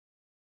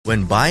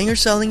When buying or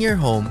selling your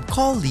home,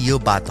 call Leo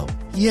Bato.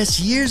 He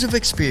has years of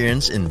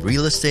experience in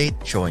real estate,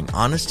 showing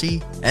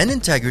honesty and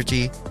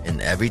integrity in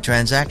every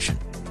transaction.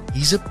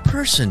 He's a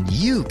person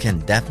you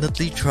can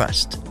definitely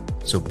trust.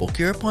 So book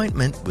your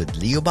appointment with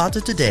Leo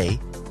Bato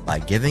today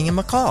by giving him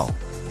a call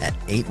at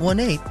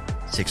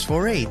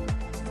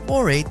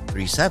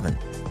 818-648-4837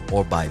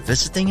 or by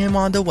visiting him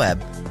on the web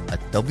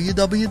at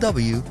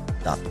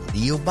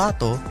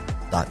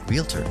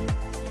www.leobato.realtor.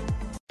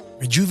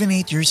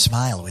 Rejuvenate your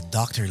smile with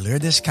Dr.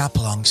 Lourdes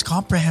Capelong's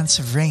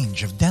comprehensive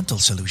range of dental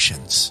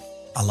solutions.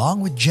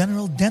 Along with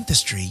general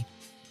dentistry,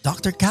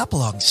 Dr.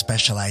 Capelong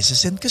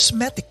specializes in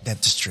cosmetic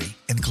dentistry,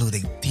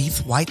 including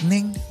teeth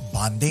whitening,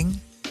 bonding,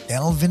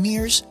 dental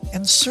veneers,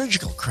 and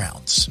surgical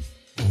crowns.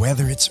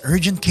 Whether it's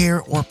urgent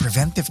care or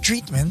preventive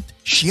treatment,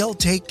 she'll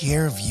take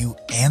care of you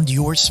and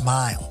your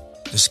smile.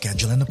 To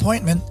schedule an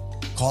appointment,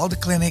 call the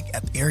clinic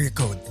at area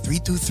code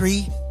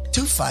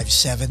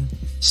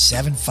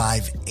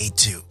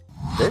 323-257-7582.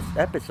 This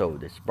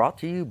episode is brought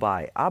to you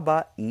by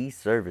ABBA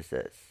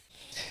E-Services.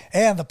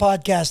 And the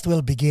podcast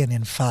will begin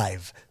in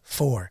 5,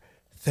 4,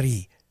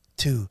 3,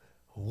 2,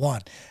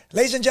 1.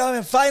 Ladies and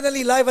gentlemen,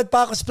 finally live at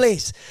Paco's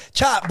Place.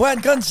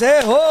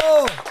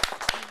 Buenconsejo!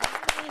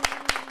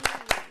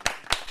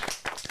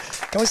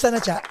 Kamusta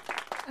na, Cha?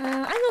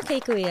 I'm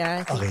okay,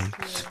 Kuya. Okay.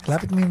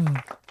 Lapit mo yung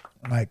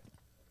mic.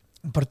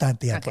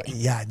 Importante yan. Okay.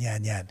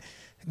 Yan.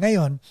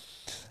 Ngayon,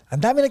 ang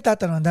dami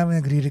nagtatanong, ang dami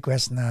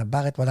nagre-request na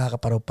bakit wala ka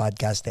pa raw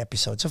podcast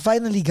episode. So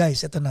finally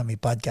guys, ito na, may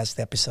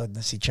podcast episode na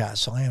si Cha.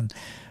 So ngayon,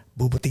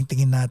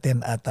 bubuting-tingin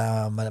natin at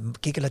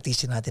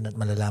kikilatisin natin at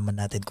malalaman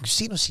natin kung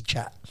sino si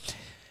Cha.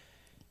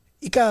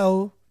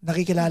 Ikaw,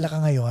 nakikilala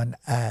ka ngayon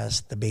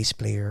as the bass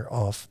player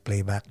of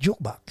Playback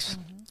Jukebox.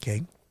 Mm-hmm.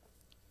 Okay?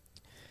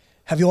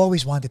 Have you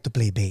always wanted to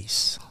play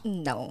bass?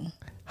 No.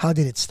 How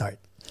did it start?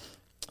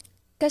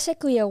 Kasi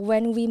Kuya,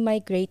 when we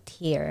migrate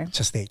here.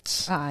 Sa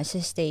States? Sa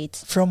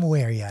States. From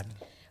where yan?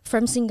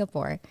 From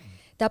Singapore.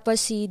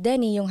 Tapos si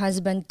Denny, yung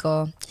husband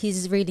ko,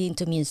 he's really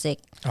into music.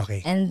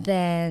 Okay. And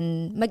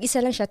then,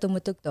 mag-isa lang siya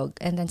tumutugtog.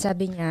 And then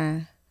sabi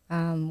niya,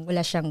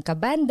 wala siyang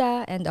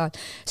kabanda and all.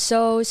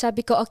 So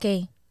sabi ko,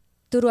 okay,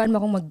 turuan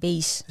mo akong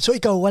mag-bass. So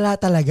ikaw, wala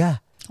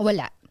talaga?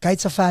 Wala. Kahit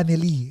sa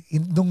family,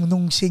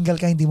 nung single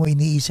ka, hindi mo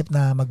iniisip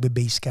na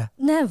magbe-bass ka?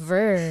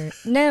 Never,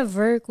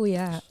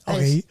 Kuya.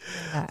 Okay.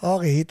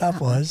 Okay,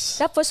 tapos?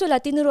 Tapos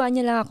wala, tinuruan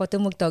niya lang ako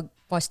tumugtog.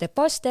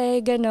 Poste-poste,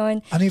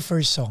 ganon. Ano yung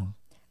first song?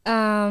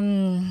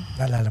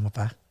 Naalala mo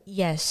pa?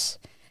 Yes.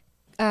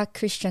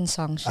 Christian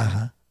song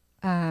siya.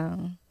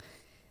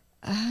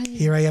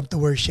 Here I Am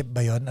to Worship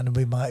ba yun? Ano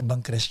ba yung mga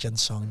ibang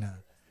Christian song na?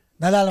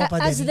 Naalala mo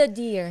pa din? As the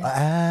Deer.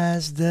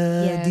 As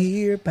the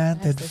deer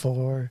panted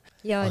for.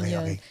 Yun.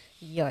 Okay.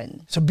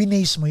 Yun. So,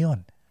 binaze mo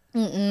yun?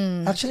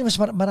 Mm-mm. Actually, mas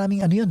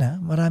maraming ano yun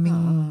ha? Maraming...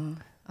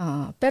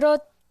 Pero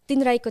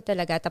tinry ko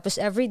talaga. Tapos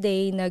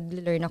everyday,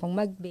 nag-learn akong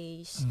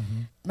mag-bass.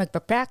 Mm-hmm.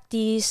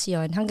 Magpa-practice,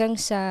 yun. Hanggang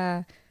sa...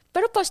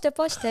 Pero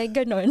poste-poste,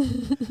 ganon.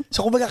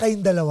 So, kumbaga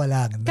kayong dalawa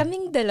lang?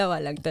 Kaming dalawa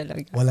lang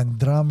talaga.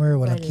 Walang drummer,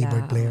 walang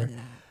keyboard player?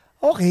 Wala.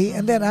 Okay,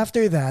 and then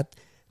after that,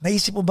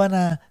 naisip mo ba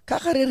na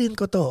kakaririn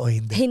ko to o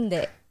hindi?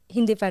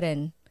 Hindi pa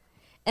rin.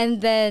 And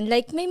then,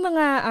 like may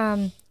mga...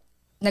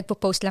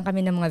 nagpo-post lang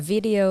kami ng mga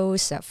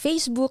videos sa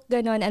Facebook,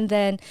 gano'n. And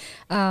then,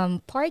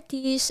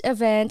 parties,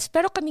 events.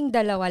 Pero kaming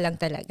dalawa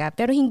lang talaga.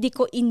 Pero hindi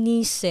ko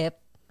inisip,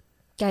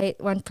 kahit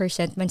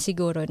 1% man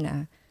siguro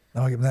na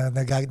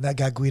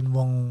nagagawin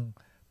mong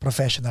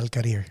professional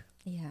career.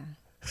 Yeah.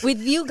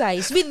 With you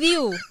guys. With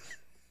you.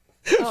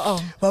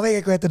 Oo. Mamaya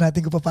kwento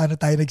natin kung paano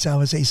tayo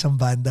nagsama sa isang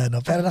banda.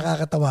 No? Pero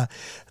nakakatawa.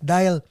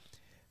 Dahil,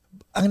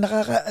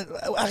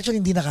 actually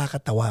hindi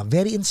nakakatawa.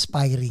 Very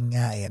inspiring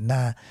nga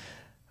na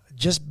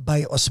just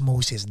by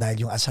osmosis,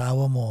 dahil yung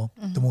asawa mo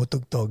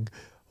tumutugtog,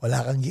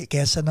 wala kang,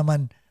 kesa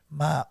naman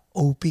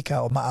ma-OP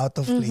ka o ma-out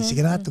of place.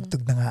 Sige na,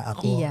 tugtog na nga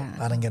ako. Yeah.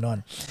 Parang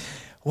ganon.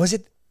 Was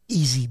it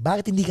easy?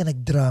 Bakit hindi ka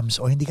nag-drums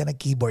o hindi ka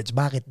nag-keyboards?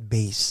 Bakit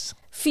bass?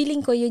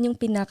 Feeling ko yun yung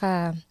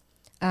pinaka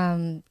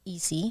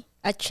easy.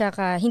 At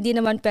saka, hindi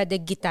naman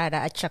pwede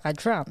gitara at saka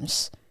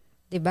drums.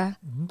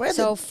 Diba? Pwede.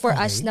 So, for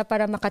us na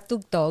para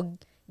makatugtog,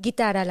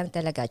 gitara lang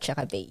talaga at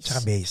saka bass.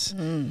 Tsaka bass.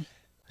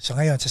 So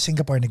ngayon, sa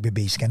Singapore,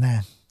 nagbe-bass ka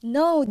na?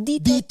 No,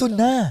 dito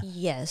na?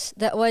 Yes.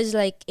 That was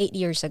like 8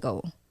 years ago.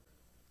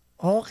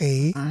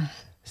 Okay.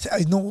 So,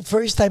 nung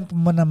first time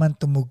mo naman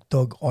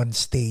tumugtog on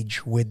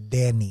stage with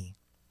Denny,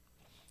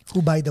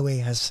 who by the way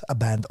has a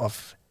band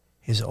of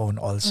his own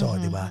also,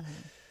 di ba?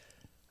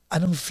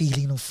 Anong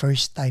feeling nung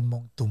first time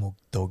mong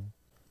tumugtog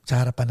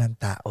sa harapan ng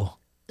tao?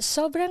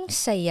 Sobrang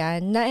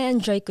saya.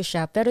 Na-enjoy ko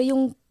siya. Pero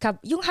yung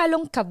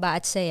halong kaba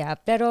at saya,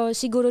 pero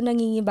siguro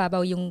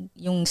nangingibabaw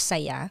yung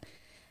saya.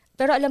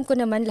 Pero alam ko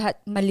naman lahat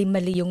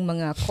mali-mali yung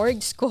mga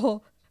chords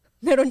ko.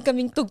 Meron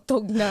kaming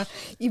tugtog na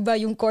iba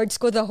yung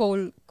chords ko, the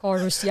whole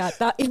chorus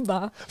yata,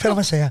 iba. Pero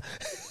masaya.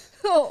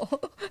 Oo.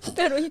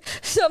 Pero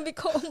sabi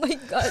ko, oh my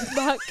God,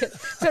 bakit?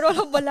 Pero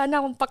wala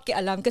na akong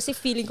pakialam kasi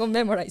feeling ko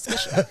memorize ko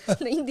siya.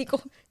 Na hindi ko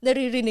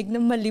naririnig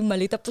na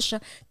mali-mali. Tapos siya,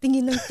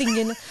 tingin ng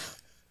tingin.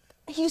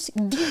 Ayos,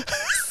 D,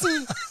 C,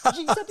 G.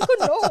 Sabi ko,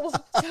 no.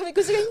 Sabi ko,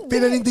 sige, hindi.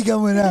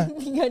 Pinanindigan mo na.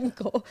 Pinanindigan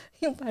ko.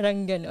 Yung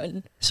parang ganon.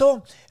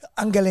 So,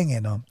 ang galing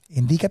no?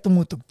 Hindi ka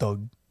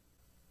tumutugtog.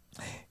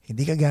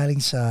 Hindi ka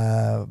galing sa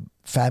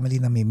family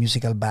na may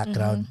musical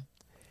background.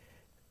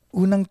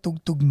 Unang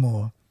tugtog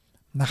mo,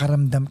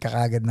 nakaramdam ka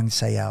kagad ng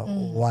sayaw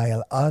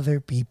while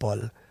other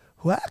people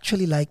who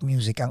actually like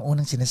music, ang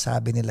unang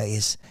sinasabi nila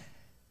is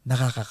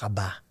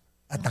nakakakaba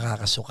at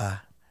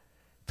nakakasuka.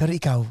 Pero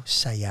ikaw,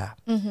 saya.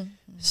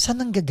 Saan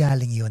ang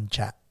gagaling yun,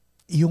 Cha?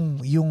 Yung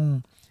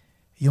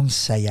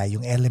saya,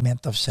 yung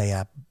element of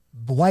saya,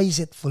 why is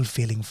it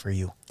fulfilling for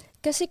you?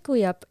 Kasi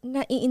kuya,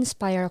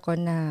 nai-inspire ko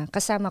na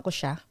kasama ko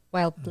siya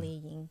while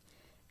playing.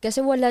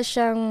 Kasi wala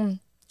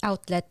siyang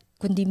outlet,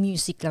 kundi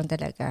music lang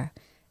talaga.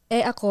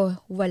 Eh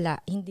ako,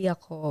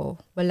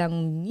 walang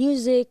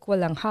music,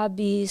 walang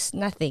hobbies,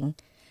 nothing.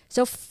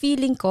 So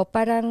feeling ko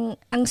parang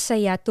ang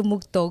saya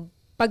tumugtog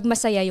pag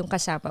masaya yung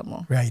kasama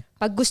mo. Right.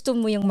 Pag gusto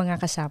mo yung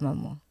mga kasama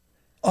mo.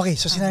 Okay,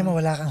 so sinabi mo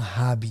wala kang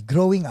hobby.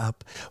 Growing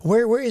up,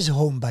 where is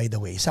home by the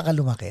way? Saan ka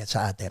lumaki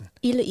sa atin?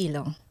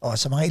 Iloilo. Oh,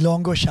 sa mga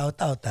Ilonggo, shout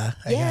out ha.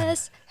 Ayan.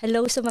 Yes.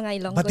 Hello sa mga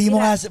Ilonggo.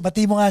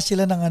 Bati mo nga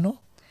sila ng ano?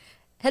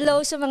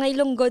 Hello sa mga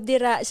Ilonggo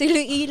dira sa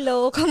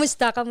Iloilo.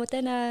 Kamusta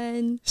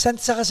kamutanan? Saan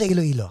ka sa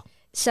Iloilo?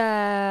 Sa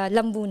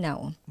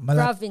Lambunaw.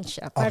 Province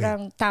siya.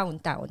 Parang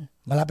town.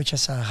 Malapit siya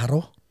sa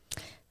Haro?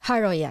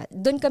 Haro, yeah.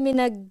 Doon kami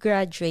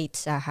nag-graduate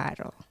sa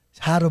Haro.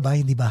 Haro ba?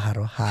 Hindi ba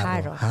Haro?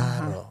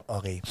 Haro.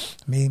 Okay.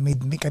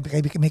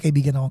 May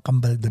kaibigan akong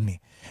kambal doon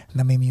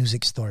na may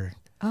music store.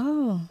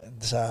 Oh.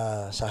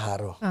 Sa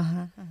Haro.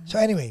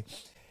 So anyway,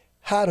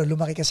 Haro,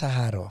 lumaki ka sa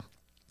Haro.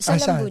 Sa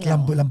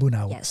Lambunaw.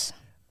 Lambunaw. Yes.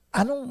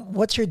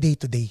 What's your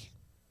day-to-day?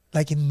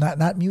 Like in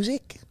not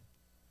music?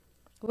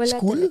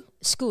 School?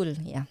 School,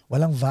 yeah.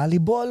 Walang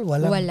volleyball?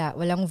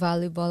 Walang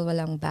volleyball,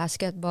 walang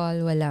basketball,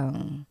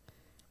 walang...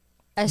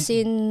 As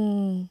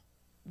in,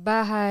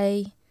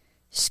 bahay,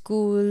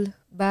 school,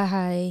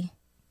 bahay.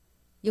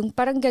 Yung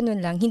parang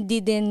ganun lang. Hindi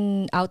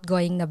din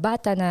outgoing na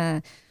bata na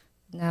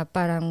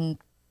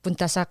parang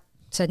punta sa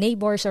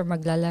neighbors or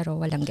maglalaro.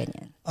 Walang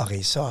ganyan.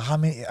 Okay, so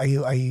how many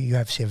you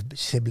have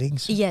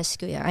siblings? Yes,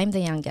 kuya. I'm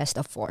the youngest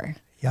of 4.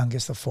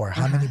 Youngest of 4.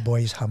 How many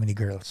boys, how many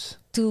girls?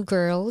 2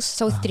 girls.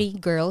 So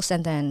 3 girls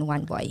and then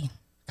 1 boy.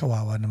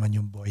 Kawawa naman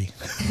yung boy.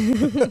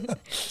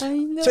 I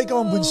know. So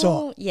ikaw ang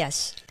bunso?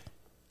 Yes.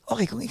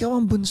 Okay, kung ikaw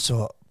ang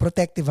bunso,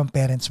 protective ang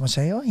parents mo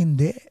sa'yo?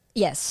 Hindi?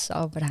 Yes,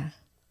 sobra.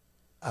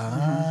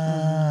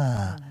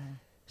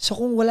 So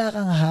kung wala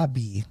kang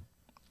hobby,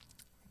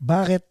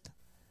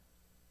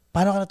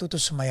 paano ka natuto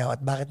sumayaw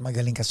at bakit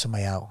magaling ka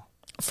sumayaw?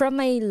 From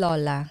my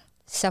lola,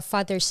 sa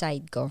father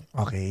side ko.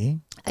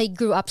 Okay. I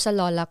grew up sa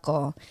lola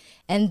ko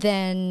and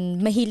then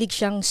mahilig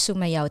siyang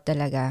sumayaw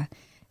talaga.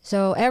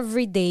 So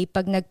every day,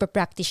 pag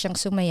nagpa-practice siyang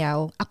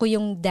sumayaw, ako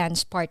yung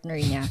dance partner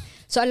niya.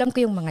 So alam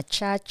ko yung mga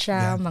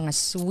cha-cha, mga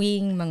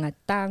swing, mga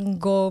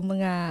tango,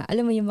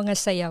 alam mo yung mga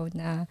sayaw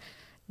na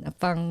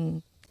pang,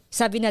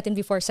 sabi natin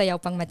before,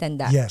 sayaw pang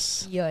matanda.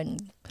 Yes. Yun.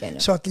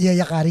 Ganun. So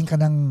yayakarin ka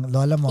ng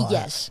lola mo.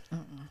 Yes.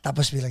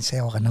 Tapos bilang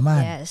sayaw ka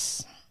naman.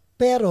 Yes.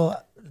 Pero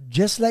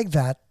just like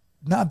that,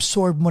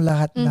 na-absorb mo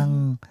lahat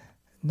ng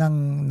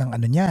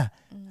ano niya,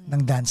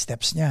 ng dance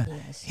steps niya.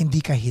 Yes. Hindi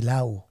ka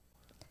hilaw.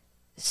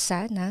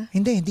 Sana.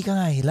 Hindi ka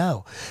nga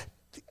hilaw.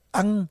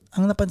 Ang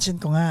napansin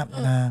ko nga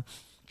na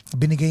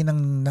binigay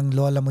ng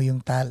lola mo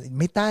yung talent.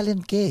 May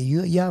talent ka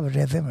you have a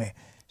rhythm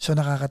So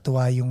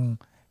nakakatuwa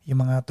yung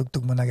mga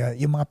tugtog mo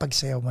yung mga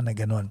pagsayaw mo na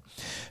ganun.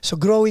 So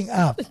growing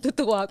up.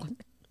 Tutuwa ako.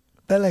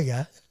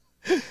 Talaga?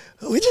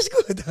 Which is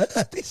good.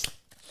 At least.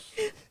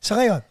 So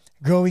ngayon,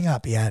 growing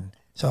up, yan.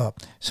 So,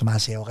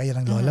 sumasayaw kayo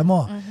ng lola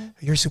mo.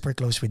 You're super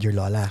close with your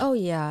lola. Oh,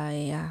 yeah.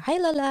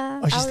 Hi, Lola.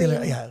 Oh, she's still,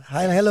 yeah.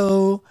 Hi,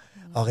 hello.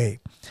 Okay.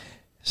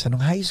 So,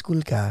 nung high school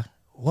ka,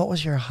 what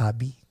was your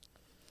hobby?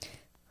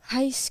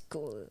 High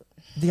school?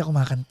 Hindi ka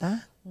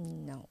kumakanta?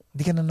 No.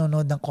 Hindi ka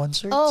nanonood ng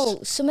concerts?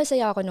 Oh,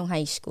 sumasaya ako nung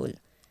high school.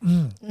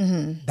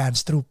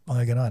 Dance troupe,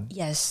 mga ganon.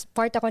 Yes.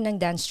 Part ako ng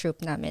dance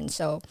troupe namin.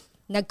 So,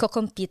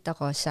 nagko-compete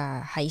ako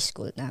sa high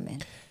school namin.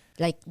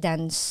 Like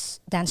dance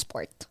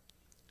sport.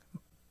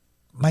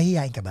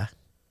 Mahihain ka ba?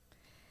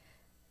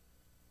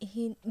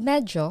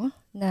 Medyo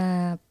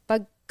na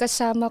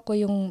pagkasama ko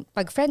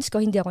pag friends ko,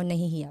 hindi ako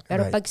nahihiya.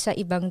 Pero pag sa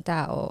ibang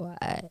tao,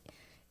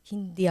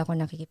 hindi ako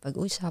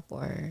nakikipag-usap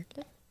or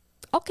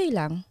okay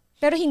lang.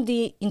 Pero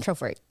hindi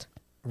introvert.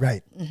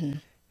 Right.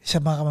 Sa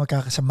mga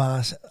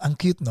magkakasama, ang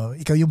cute no,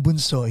 ikaw yung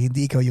bunso,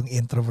 hindi ikaw yung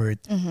introvert.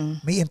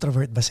 May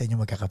introvert ba sa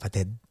inyo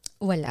magkakapatid?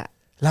 Wala.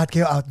 Lahat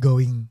kayo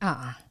outgoing.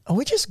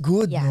 Which is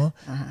good, no?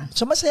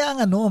 So masaya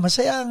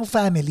ang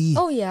family.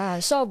 Oh yeah,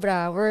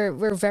 sobra.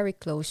 We're very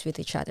close with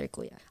each other,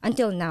 kuya.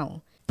 Until now.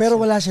 Pero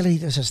wala sila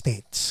dito sa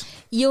States?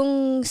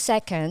 Yung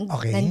second,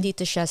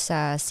 nandito siya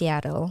sa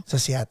Seattle.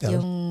 Sa Seattle?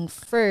 Yung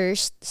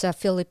first sa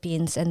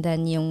Philippines and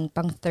then yung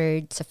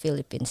pang-third sa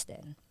Philippines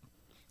din.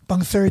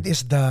 Pang-third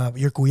is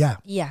your kuya?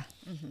 Yeah.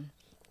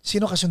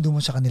 Sino kasundo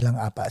mo sa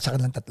kanilang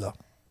tatlo?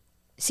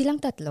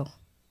 Silang tatlo.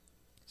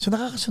 So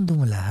nakakasundo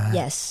mo lahat?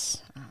 Yes.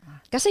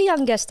 Kasi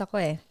youngest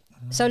ako eh.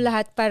 So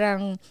lahat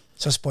parang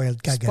So spoiled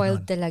ka,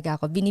 spoiled ganon? talaga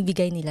ako.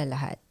 Binibigay nila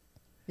lahat.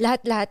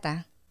 Lahat.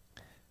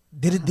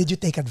 Did you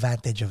take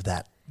advantage of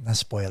that? Na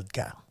spoiled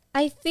ka?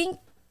 I think,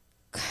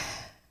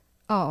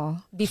 oo,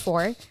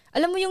 before.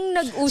 Alam mo yung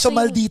So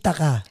maldita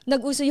ka?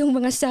 Nag-uso yung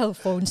mga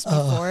cellphones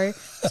before.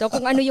 So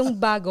kung ano yung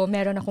bago,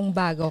 meron akong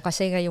bago.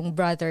 Kasi nga yung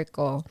brother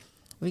ko,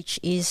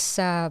 which is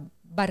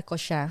barko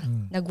siya,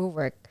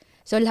 nag-work.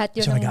 So lahat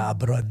yun So ng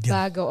nag-abroad yun?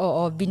 bago,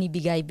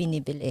 binibigay,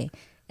 binibili.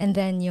 And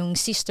then yung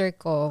sister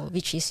ko,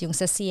 which is yung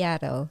sa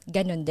Seattle,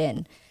 ganun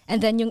din. And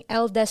then yung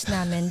eldest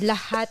namin,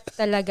 lahat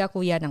talaga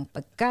kuya ng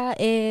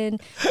pagkain,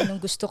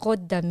 anong gusto ko,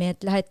 damit,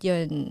 lahat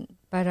yun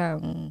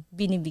parang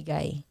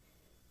binibigay.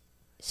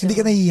 So, Hindi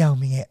ka nahihiya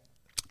humingi?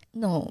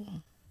 No.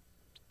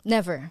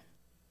 Never.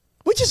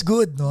 Which is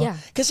good, no? Yeah.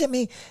 Kasi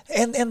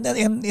and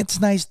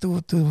it's nice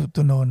to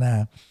know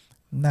na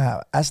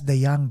as the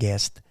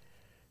youngest,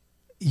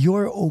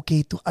 you're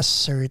okay to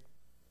assert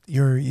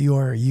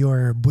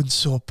your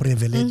bunso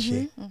privilege.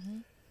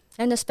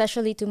 And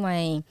especially to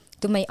my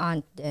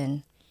aunt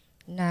din,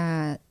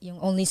 na yung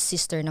only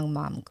sister ng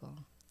mom ko.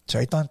 So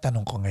ito ang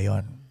tanong ko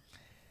ngayon.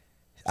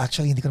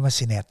 Actually, hindi ko naman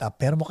sinet up,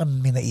 pero mukhang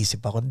may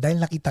naisip ako.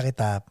 Dahil nakita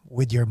kita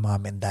with your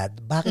mom and dad,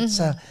 bakit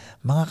sa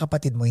mga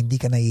kapatid mo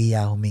hindi ka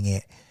nahihiya humingi,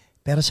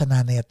 pero sa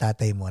nanay at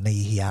tatay mo,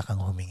 nahihiya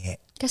kang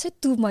humingi? Kasi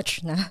too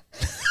much na.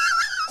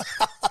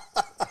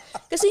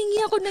 Kasi hingi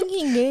ako ng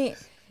hingi.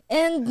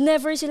 And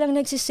never silang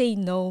nagsisay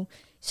no.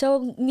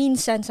 So,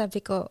 minsan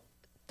sabi ko,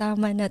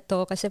 tama na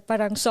to. Kasi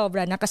parang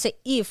sobra na. Kasi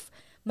if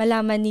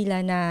malaman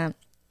nila na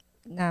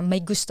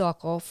may gusto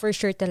ako, for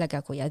sure talaga,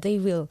 kuya, they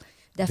will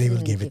definitely They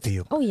will give it to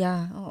you. Oh,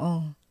 yeah.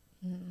 Oo.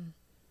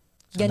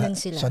 Ganun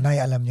sila. So, Nay,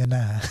 alam nyo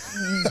na.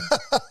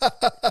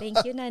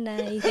 Thank you,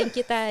 nanay. Thank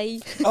you, tay.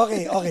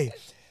 Okay.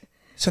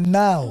 So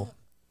now,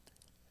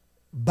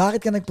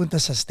 bakit ka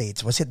nagpunta sa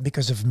States? Was it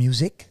because of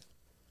music?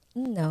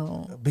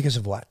 No. Because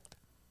of what?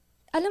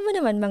 Alam mo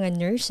naman, mga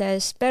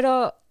nurses,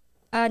 pero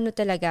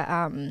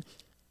talaga,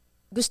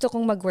 gusto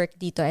kong mag-work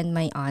dito, and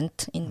my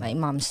aunt in my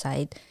mom's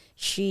side,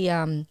 she,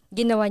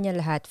 ginawa niya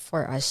lahat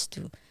for us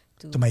to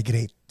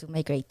migrate. To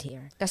migrate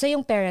here. Kasi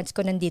yung parents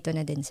ko nandito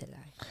na din sila.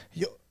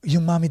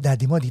 Yung mommy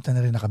daddy mo dito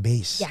na rin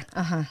nakabase? Yeah,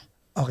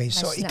 Okay,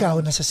 so Mas ikaw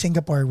nasa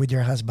Singapore with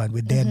your husband,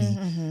 with Denny,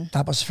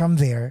 tapos from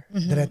there,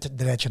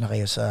 diretso na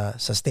kayo sa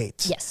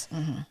States? Yes.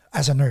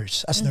 As a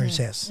nurse, as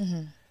nurses.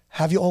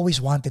 Have you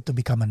always wanted to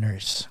become a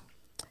nurse?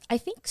 I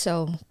think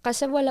so.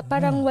 Kasi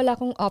parang wala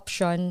akong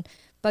option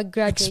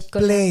pag-graduate ko.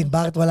 Explain,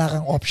 bakit wala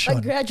kang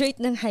option? Pag-graduate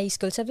ng high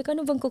school, sabi ko,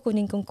 ano bang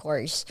kukunin kong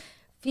course?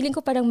 Feeling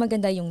ko parang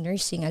maganda yung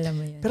nursing, alam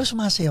mo yun. Pero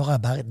sumasayaw ka,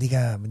 bakit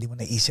hindi mo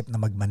naisip na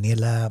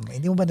mag-Manila?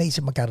 Hindi mo ba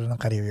naisip magkaroon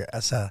ng career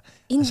as a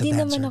Hindi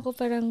dancer? naman ako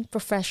parang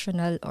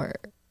professional or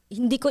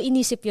hindi ko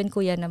inisip yun,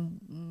 kuya, na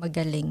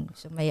magaling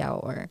sumayaw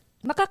or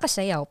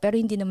makakasayaw, pero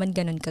hindi naman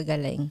ganun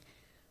kagaling.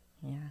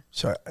 Yeah.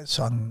 So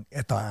ang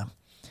ito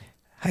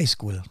high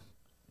school,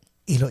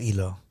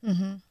 Iloilo,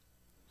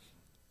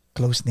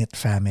 close-knit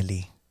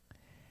family.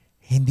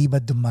 Hindi ba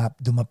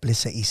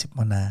dumaplis sa isip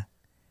mo na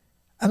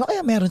ano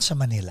kaya meron sa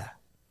Manila?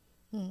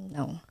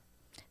 No.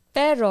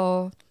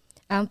 Pero,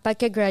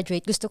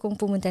 pagka-graduate, gusto kong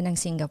pumunta ng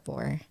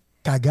Singapore.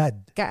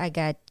 Kaagad.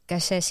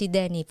 Kasi si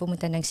Denny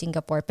pumunta ng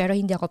Singapore, pero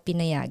hindi ako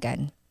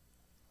pinayagan.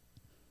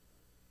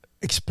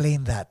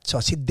 Explain that. So,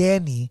 si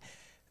Denny,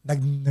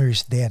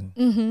 nag-nurse din.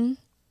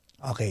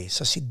 Okay,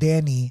 so si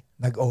Denny,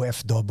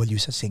 nag-OFW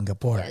sa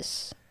Singapore.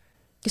 Yes.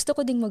 Gusto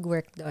ko ding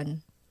mag-work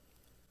doon.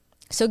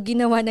 So,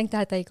 ginawa ng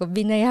tatay ko,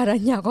 binayaran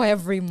niya ako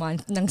every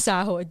month ng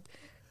sahod.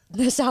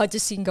 Nasahod sa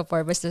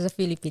Singapore, basta sa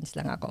Philippines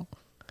lang ako.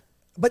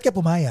 Ba't ka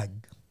pumayag?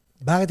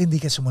 Bakit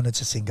hindi ka sumunod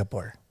sa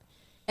Singapore?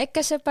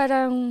 Kasi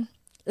parang,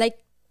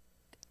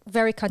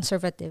 very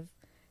conservative.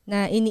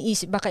 Na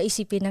baka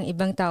isipin ng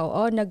ibang tao,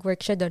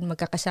 nag-work siya doon,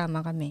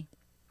 magkakasama kami.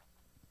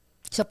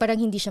 So parang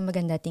hindi siya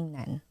maganda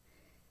tingnan.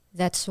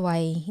 That's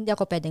why, hindi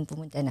ako pwedeng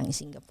pumunta ng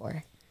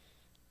Singapore.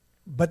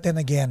 But then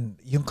again,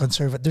 yung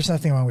there's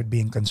nothing wrong with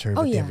being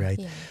conservative,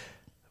 right? Yeah.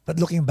 But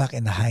looking back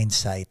in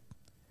hindsight,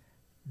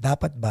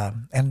 dapat ba,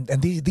 and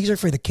these are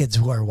for the kids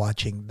who are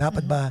watching,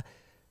 dapat ba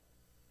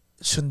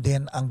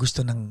sundin ang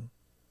gusto ng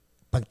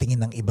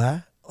pagtingin ng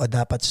iba o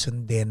dapat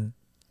sundin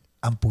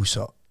ang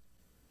puso?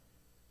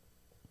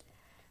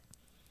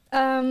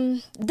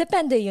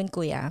 Depende yun,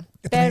 kuya.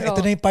 Ito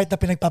na yung part na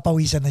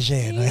pinagpapawisan na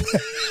siya. No?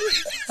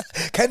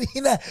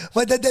 Kanina,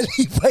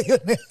 madadali pa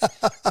yun.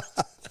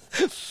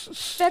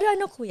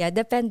 Pero kuya,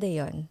 depende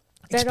yun.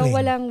 Pero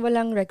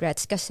walang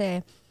regrets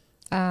kasi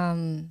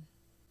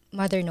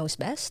mother knows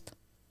best.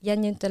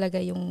 Yan yung talaga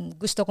yung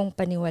gusto kong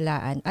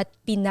paniwalaan at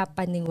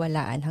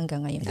pinapaniwalaan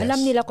hanggang ngayon. Yes.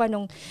 Alam nila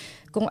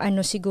kung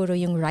ano siguro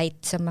yung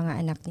right sa mga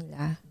anak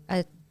nila.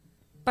 At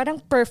parang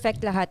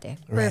perfect lahat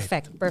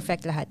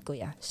Perfect lahat,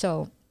 kuya.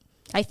 So,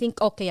 I think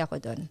okay ako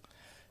dun.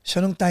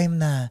 So, nung time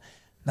na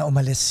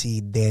umalis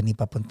si Denny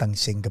papuntang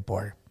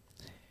Singapore,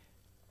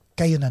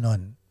 kayo na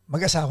nun?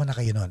 Mag-asawa na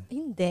kayo nun?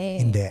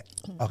 Hindi.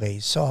 Okay.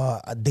 So,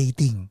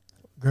 dating.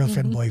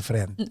 Girlfriend,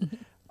 boyfriend.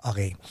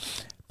 Okay.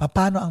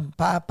 Paano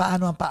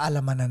ang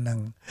paalamanan ng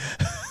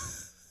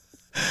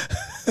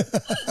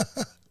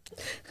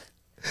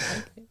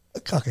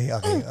Okay.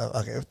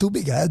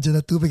 Tubig ha.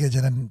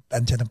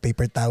 Andiyan ang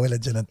paper towel.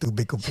 Andiyan ang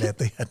tubig.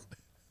 Kompleto yan.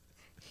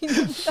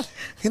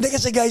 Hindi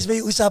kasi guys, may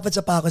usapan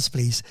sa Paco's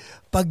Place.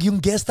 Pag yung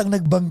guest ang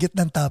nagbanggit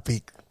ng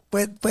topic,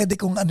 pwede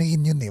kong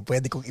anuin yun eh.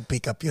 Pwede kong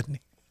i-pick up yun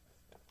eh.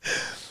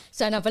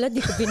 Sana pala di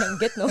ko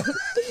binanggit, no?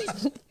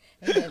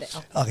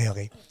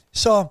 Okay.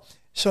 So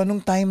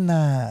nung time na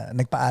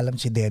nagpaalam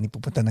si Denny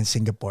pupunta ng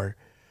Singapore,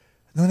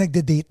 nung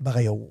nagde-date ba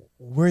kayo,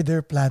 were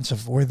there plans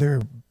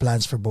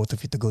for both of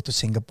you to go to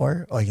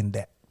Singapore o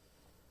hindi?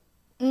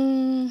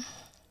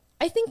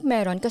 I think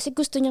meron kasi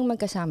gusto niyang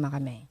magkasama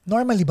kami.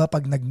 Normally ba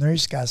pag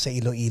nag-nurse ka sa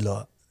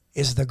Iloilo,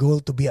 is the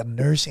goal to be a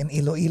nurse in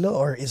Iloilo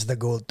or is the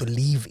goal to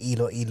leave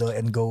Iloilo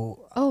and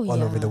go all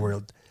over the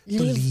world?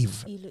 To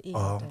leave.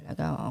 Iloilo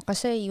talaga.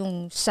 Kasi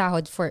yung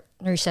sahod for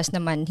nurses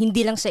naman,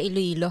 hindi lang sa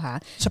Iloilo ha.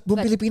 Sa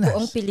buong Pilipinas?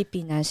 Buong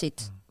Pilipinas,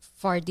 it's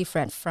far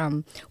different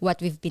from what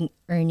we've been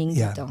earning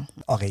dito.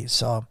 Okay,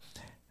 so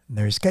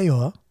nurse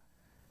kayo,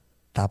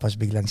 tapos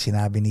biglang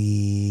sinabi ni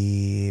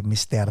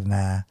Mister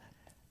na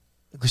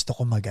gusto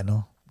ko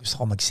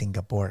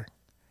mag-Singapore.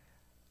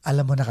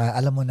 Alam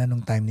mo na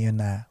nung time na yun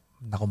na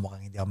naku,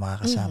 mukhang hindi ako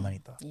makakasama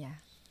nito. Yeah.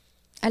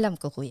 Alam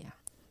ko, kuya.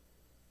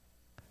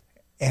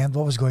 And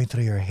what was going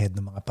through your head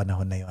noong mga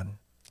panahon na yun?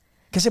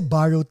 Kasi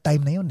borrowed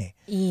time na yun eh.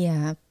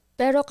 Yeah.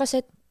 Pero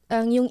kasi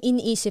yung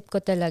iniisip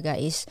ko talaga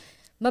is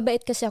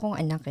mabait kasi akong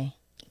anak eh.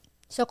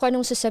 So kung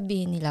anong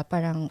sasabihin nila,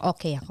 parang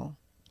okay ako.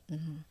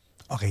 Mm-hmm.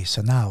 Okay, so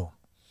now,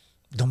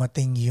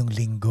 dumating yung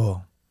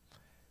linggo.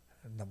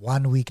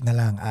 1 week na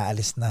lang,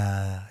 aalis na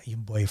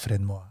yung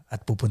boyfriend mo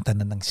at pupunta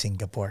na ng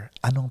Singapore.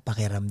 Anong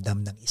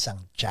pakiramdam ng isang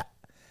tiya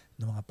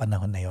noong mga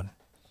panahon na yun?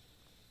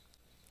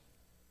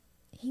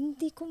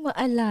 Hindi ko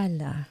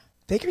maalala.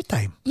 Take your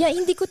time. Yeah,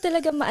 hindi ko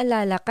talaga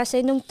maalala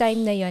kasi nung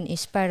time na yon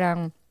is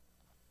parang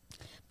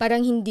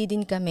hindi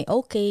din kami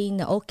okay,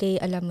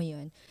 alam mo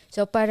yon.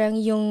 So parang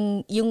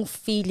yung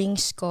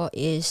feelings ko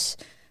is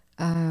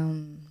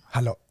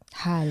Halo.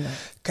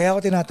 Kaya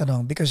ako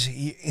tinatanong because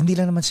hindi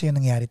lang naman sa'yo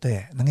nangyari to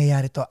eh.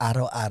 Nangyayari to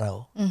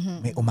araw-araw. Mm-hmm.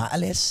 May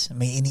umaalis,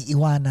 may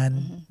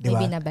iniiwanan, di ba?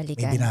 May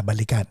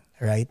binabalikan.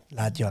 Right?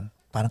 Lahat yun.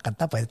 Parang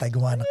kanta, pwede tayo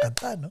gumawa ng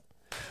kanta, no?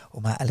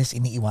 Umaalis,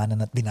 iniiwanan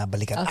at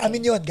binabalikan. Okay.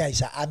 Amin yun,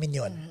 guys. Amin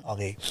yun.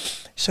 Okay.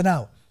 So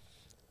now,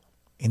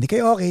 hindi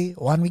kayo okay.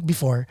 1 week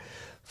before,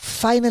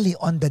 finally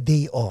on the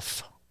day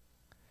of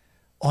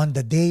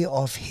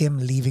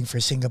him leaving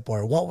for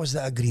Singapore, what was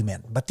the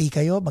agreement? Bati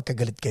kayo?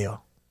 Magkagalit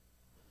kayo?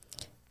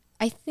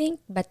 I think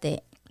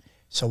bate.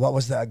 So what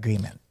was the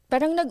agreement?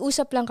 Parang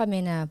nag-usap lang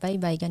kami na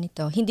bye-bye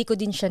ganito. Hindi ko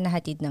din siya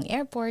nahatid ng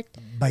airport.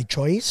 By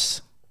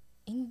choice?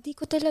 Hindi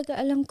ko talaga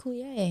alam,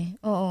 kuya eh.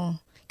 Oo.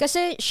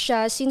 Kasi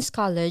siya, since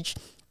college,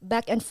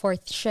 back and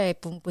forth siya eh.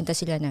 Pumupunta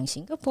sila ng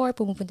Singapore,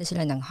 pumupunta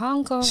sila ng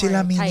Hong Kong,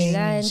 sila or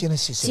Thailand.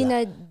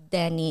 Sila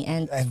Danny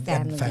and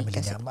family.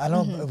 Niya.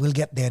 We'll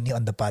get Danny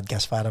on the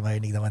podcast para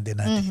marinig naman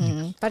din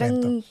natin.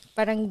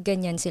 Parang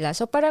ganyan sila.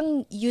 So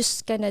parang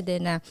used ka na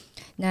din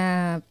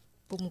na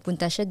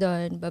pumupunta siya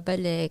doon,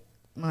 babalik,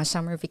 mga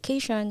summer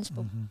vations,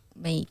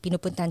 may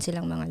pinupuntahan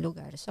silang mga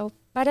lugar. So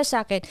para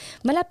sa akin,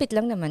 malapit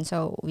lang naman.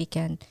 So he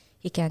can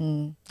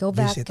go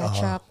back,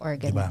 catch up, or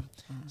ganyan. Diba?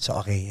 So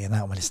okay, yan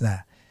na, umalis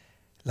na.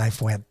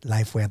 Life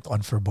went on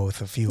for both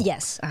of you.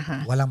 Yes,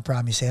 Walang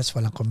promises,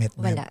 walang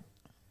commitment. Wala.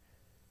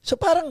 So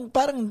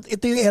parang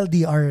ito yung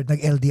LDR,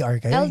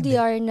 nag-LDR kayo?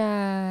 LDR hindi? Na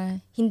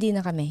hindi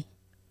na kami.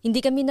 Hindi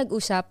kami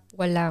nag-usap,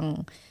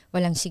 walang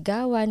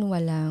sigawan,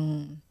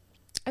 walang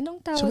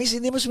anong tawag?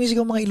 Hindi mo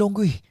sumisigaw mga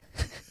Ilonggo eh.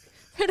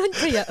 Meron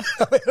kaya?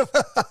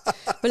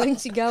 Walang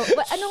sigaw.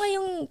 Ano nga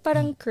yung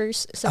parang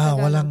curse sa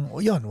Tagalog?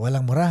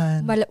 Walang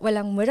murahan.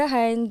 Walang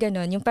murahan,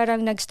 ganon. Yung parang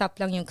nag-stop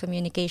lang yung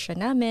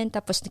communication namin.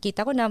 Tapos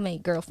nakita ko na may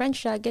girlfriend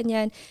siya,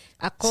 ganyan.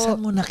 Ako,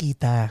 saan mo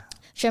nakita?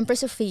 Siyempre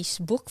sa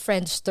Facebook,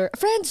 Friendster.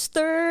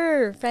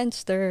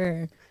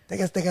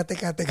 Teka.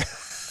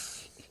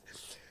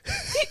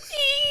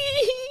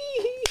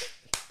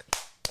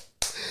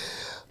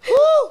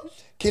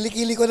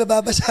 Kili-kili ko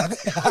nababasa.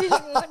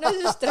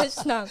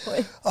 Nasa-stress na ako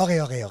eh.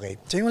 Okay.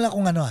 Sabi mo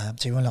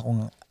lang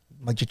kung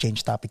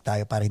mag-change topic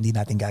tayo para hindi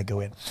natin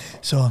gagawin.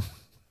 So,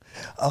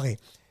 okay.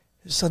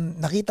 So,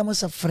 nakita mo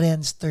sa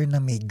Friendster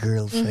na may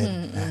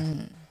girlfriend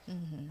na.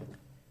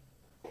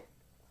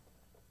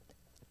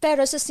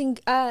 Pero sa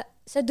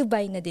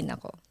Dubai na din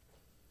ako.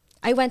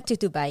 I went to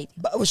Dubai.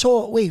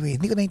 So, wait.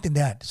 Hindi ko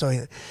naintindihan. So,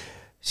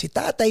 si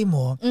tatay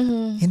mo,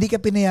 hindi ka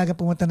pinayagan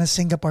pumunta ng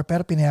Singapore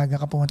pero pinayagan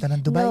ka pumunta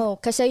ng Dubai? No,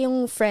 kasi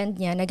yung friend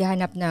niya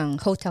naghahanap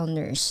ng hotel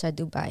nurse sa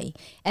Dubai.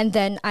 And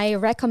then I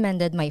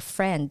recommended my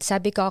friend.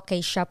 Sabi ko, okay,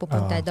 siya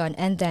pupunta doon.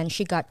 And then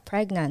she got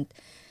pregnant.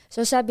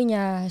 So sabi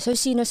niya, so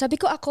sino?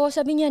 Sabi ko ako,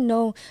 sabi niya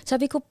no.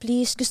 Sabi ko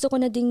please, gusto ko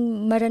na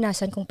ding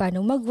maranasan kung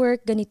paano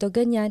mag-work, ganito,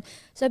 ganyan.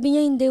 Sabi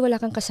niya hindi, wala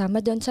kang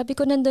kasama doon. Sabi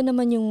ko nandun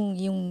naman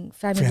yung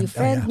family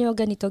friend nyo,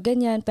 ganito,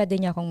 ganyan. Pwede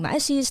niya akong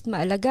ma-assist,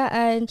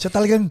 maalagaan. So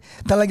talagang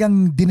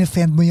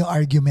dinefend mo yung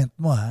argument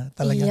mo, ha?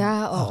 Talagang,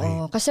 yeah, oo. okay.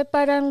 Kasi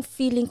parang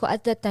feeling ko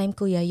at that time,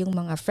 kuya, yung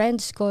mga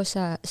friends ko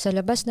sa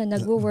labas na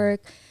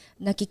nag-work,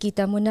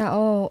 nakikita mo na,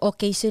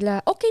 okay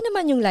sila. Okay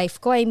naman yung life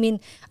ko. I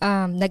mean,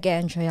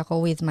 nag-enjoy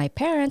ako with my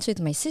parents,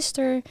 with my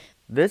sister.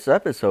 This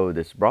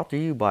episode is brought to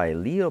you by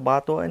Leo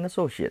Bato and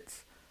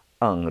Associates,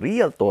 ang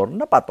realtor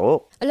na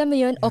patok. Alam mo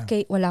yun,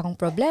 okay, wala akong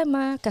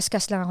problema.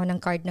 Kaskas lang ako ng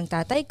card ng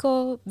tatay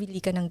ko. Bili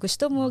ka ng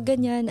gusto mo,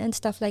 ganyan, and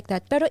stuff like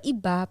that. Pero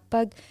iba,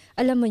 pag,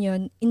 alam mo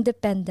yun,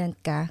 independent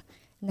ka,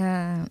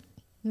 na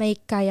may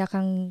kaya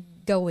kang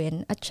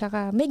gawin, at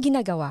saka may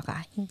ginagawa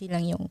ka. Hindi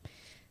lang yung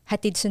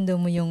hatid sundo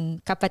mo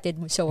yung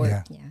kapatid mo sa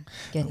work niya.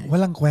 Ganun.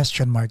 Walang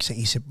question mark sa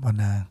isip mo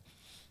na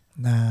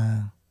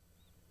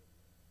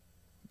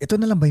ito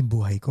na lang ba yung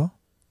buhay ko?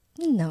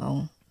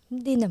 No,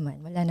 hindi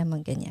naman. Wala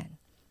namang ganyan.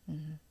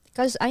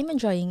 Because I'm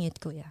enjoying it,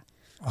 kuya.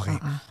 Okay.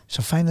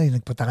 So finally,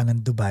 nagpunta ka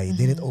ng Dubai.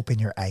 Did it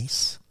open your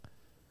eyes?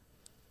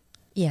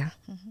 Yeah.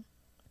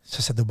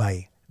 So sa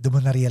Dubai, doon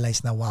mo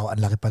na-realize na wow,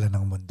 ang laki pala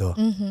ng mundo.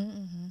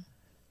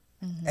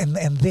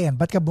 And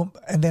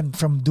then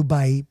from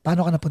Dubai,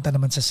 paano ka napunta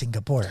naman sa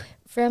Singapore?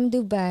 From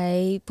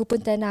Dubai,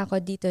 pupunta na ako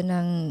dito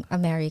ng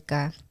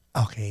America.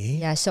 Okay.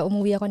 Yeah, so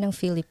umuwi ako ng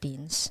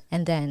Philippines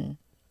and then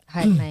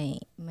had my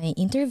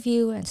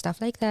interview and stuff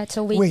like that.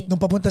 So wait, nung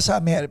papunta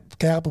sa kaya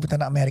ka pupunta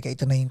na Amerika,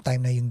 ito na yung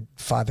time na yung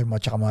father mo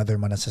at mother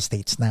mo na sa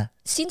States na?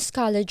 Since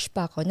college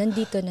pa ako,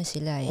 nandito na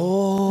sila eh.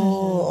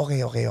 Oh,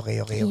 okay.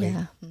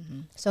 Yeah.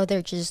 So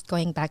they're just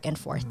going back and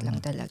forth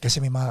lang talaga.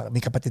 Kasi may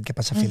kapatid ka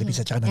pa sa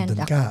Philippines at saka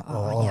nandun ka.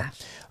 Yeah.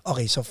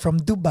 Okay, so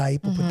from Dubai,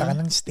 pupunta ka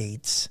ng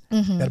States,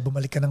 pero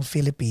bumalik ka ng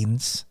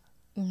Philippines.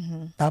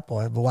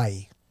 Tapos,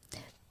 why?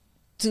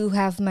 To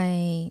have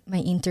my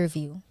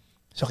interview.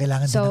 So,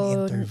 kailangan din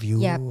ng interview.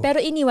 Yeah, pero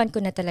iniwan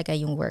ko na talaga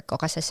yung work ko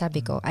kasi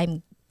sabi ko,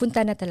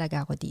 punta na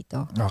talaga ako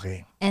dito.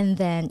 Okay. And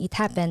then, it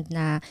happened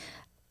na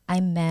I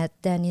met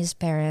Danny's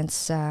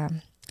parents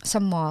sa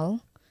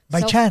mall.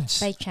 By chance?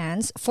 By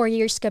chance. 4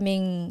 years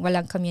kaming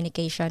walang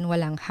communication,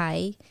 walang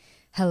hi,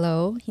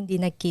 hello, hindi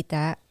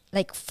nagkita.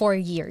 Like 4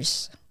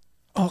 years.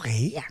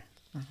 Okay. Yeah.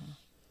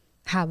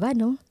 Haba,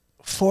 no?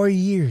 4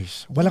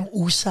 years. Walang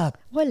usap.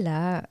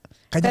 Wala.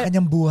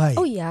 Kanya-kanyang buhay.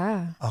 Oh,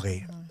 yeah.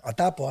 Okay. O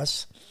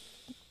tapos?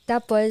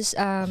 Tapos,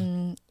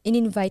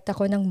 in-invite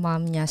ako ng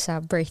mom niya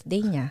sa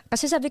birthday niya.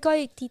 Kasi sabi ko,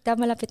 ay, tita,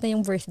 malapit na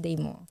yung birthday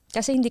mo.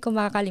 Kasi hindi ko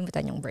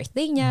makakalimutan yung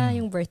birthday niya,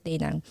 yung birthday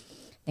ng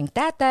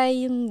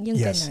tatay, yung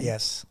yes, ganun.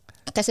 Yes.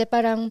 Kasi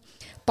parang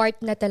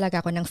part na talaga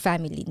ako ng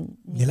family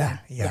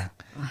nila. Yeah.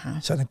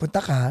 So,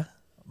 nagpunta ka,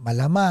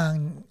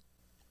 malamang.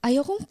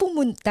 Ayokong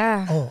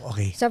pumunta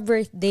okay. sa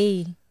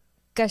birthday.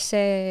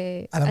 Kasi,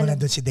 alam mo na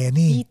doon si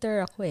Denny.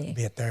 Bitter ako eh.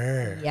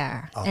 Bitter.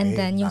 Yeah. Okay, And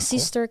then, yung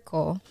sister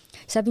ko,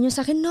 sabi niya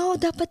sa akin, no,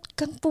 dapat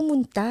kang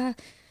pumunta.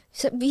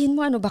 Sabihin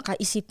mo, baka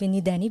isipin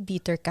ni Danny,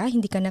 bitter ka,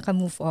 hindi ka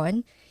naka-move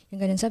on. Yung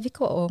ganun. Sabi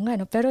ko, oo nga,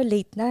 no? Pero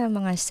late na,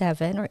 mga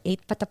 7 or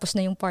 8, patapos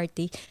na yung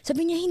party.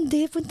 Sabi niya,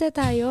 hindi, punta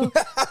tayo.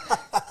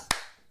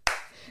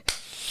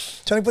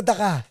 So, nagpunta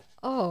ka?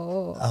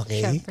 Oo.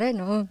 Okay. Siyempre,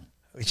 no?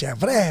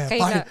 Siyempre,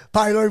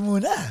 parlor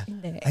muna.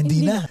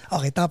 Hindi na.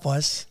 Okay,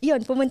 tapos?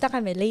 Yun, pumunta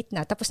kami, late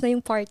na, tapos na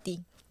yung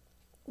party.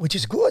 Which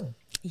is good.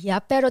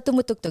 Yeah, pero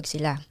tumutugtog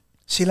sila.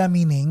 Sila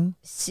meaning?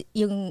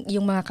 Yung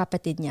mga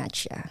kapatid niya at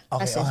siya.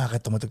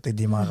 Okay, tumutugtog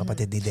din yung mga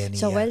kapatid ni Denny.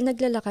 So, while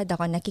naglalakad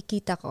ako,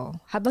 nakikita ko,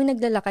 habang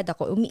naglalakad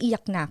ako,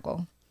 umiiyak na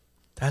ako.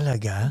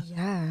 Talaga?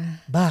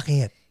 Yeah.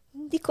 Bakit?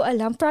 Hindi ko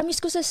alam. Promise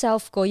ko sa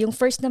self ko, yung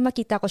first na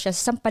makita ko siya,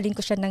 sasampalin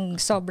ko siya ng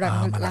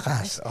sobrang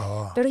malakas.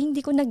 Pero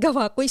hindi ko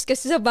nagawa ko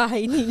kasi sa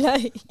bahay nila.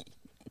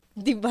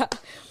 Diba?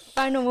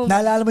 Paano mo?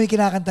 Naalala mo yung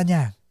kinakanta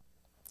niya?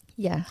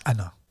 Yeah.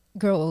 Ano?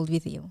 Grow Old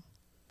With You.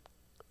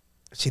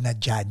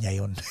 Sinadya niya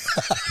yun.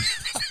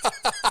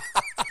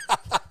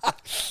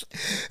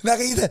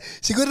 Nakita.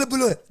 Siguro na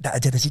bulo. Daan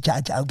na si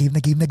Cha-Cha. Game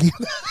na.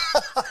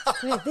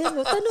 Pwede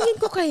mo. Tanungin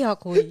ko kaya,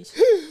 Kuis.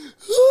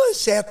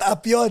 Set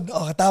up yun.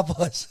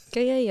 Tapos.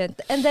 Kaya yan.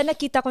 And then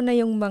nakita ko na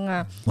yung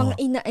mga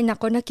ina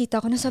ko.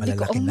 Nakita ko na sabi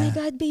ko, oh my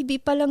God, baby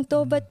pa lang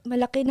to. But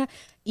malaki na.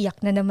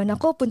 Iyak na naman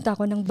ako. Punta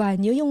ako ng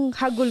banyo. Yung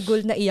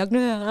hagulgul na iyak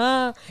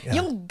na.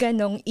 Yung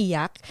ganong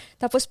iyak.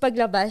 Tapos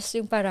paglabas,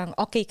 yung parang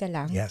okay ka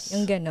lang. Yes.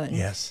 Yung ganon.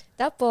 Yes.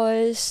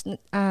 Tapos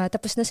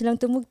na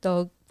silang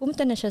tumugtog.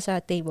 Pumunta na siya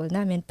sa table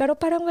namin. Pero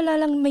parang wala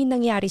lang may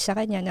nangyari sa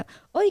kanya na,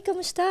 oy,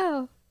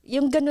 kamusta?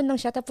 Yung ganun lang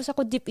siya. Tapos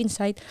ako deep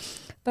inside,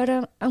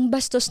 parang ang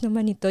bastos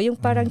naman ito. Yung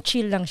parang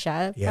chill lang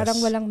siya. Yes.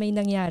 Parang walang may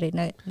nangyari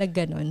na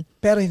ganun.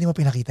 Pero hindi mo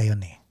pinakita yun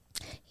eh.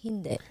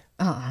 Hindi.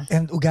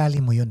 And ugali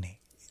mo yun eh.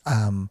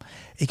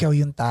 Ikaw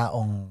yung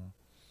taong,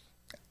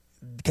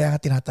 kaya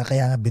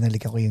nga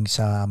binalikan ko yung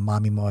sa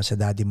mommy mo, sa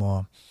daddy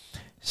mo,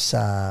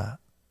 sa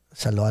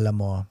lola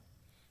mo,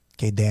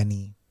 kay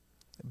Denny.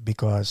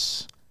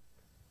 Because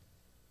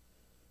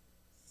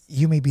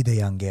you may be the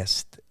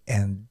youngest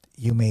And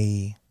you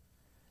may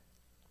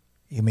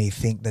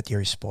think that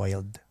you're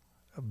spoiled,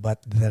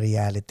 but the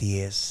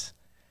reality is,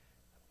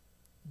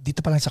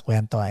 dito pa lang sa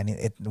kwento,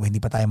 hindi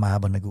pa tayo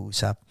mahabang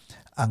nag-uusap,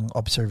 ang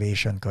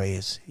observation ko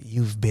is,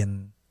 you've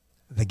been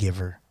the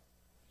giver.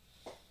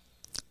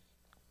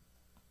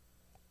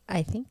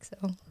 I think so.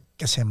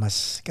 Kasi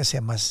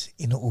mas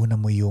inuuna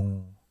mo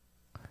yung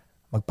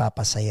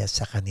magpapasaya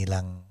sa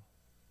kanilang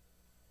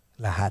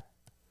lahat.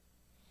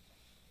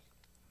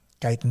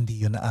 Kahit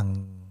hindi yun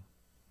ang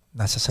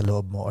nasa sa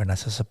loob mo or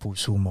nasa sa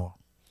puso mo,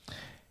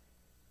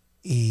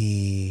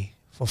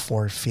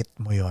 i-forfeit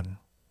mo yun.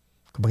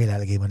 Kumbaga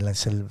ilalagay mo na lang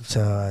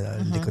sa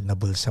likod na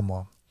bulsa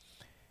mo.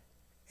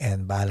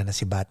 And bahala na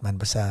si Batman,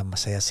 basta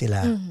masaya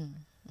sila.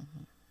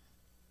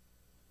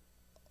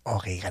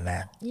 Okay ka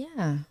na.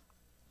 Yeah.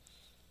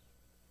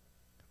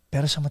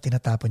 Pero sa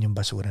tinatapon yung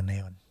basura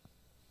na yun.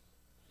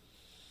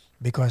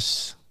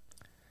 Because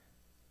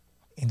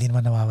hindi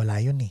naman nawawala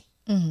yun eh.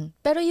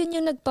 Pero yun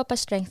yung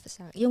nagpapastrength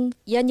sa yan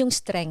yung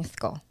strength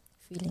ko,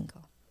 feeling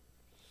ko.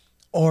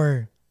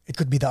 Or it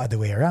could be the other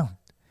way around.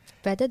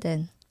 Pwede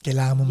din.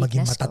 Kailangan mo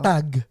maging Weakness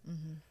matatag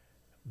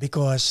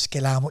because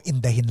kailangan mo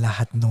indahin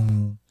lahat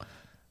nung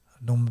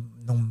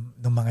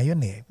mga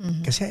yun eh.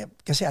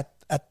 Kasi at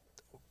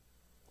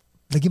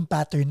naging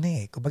pattern na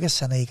eh. Kumbaga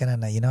sanay ka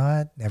na, you know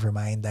what, never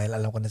mind, dahil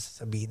alam ko na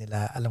sasabihin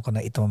nila, alam ko na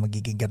ito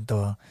magiging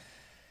ganito.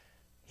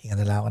 Hinga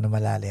na lang ako na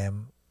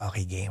malalim.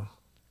 Okay, game.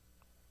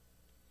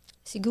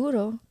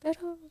 Siguro.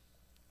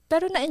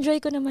 Pero na-enjoy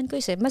ko naman ko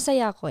eh.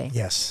 Masaya ako eh.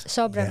 Yes.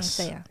 Sobrang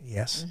saya.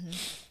 Yes.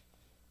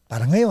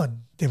 Parang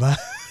ngayon, di ba?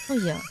 Oh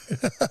yeah.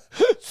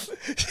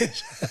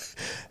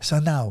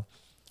 So now,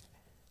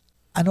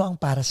 ano ang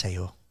para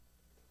sa'yo?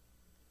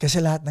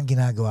 Kasi lahat ng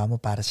ginagawa mo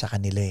para sa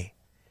kanila eh.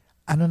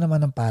 Ano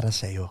naman ang para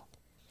sa'yo?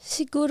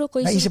 Siguro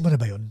ko naisip mo na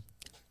ba yun?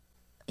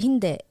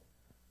 Hindi.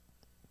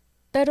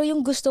 Pero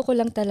yung gusto ko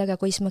lang talaga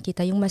ko is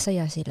makita yung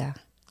masaya sila.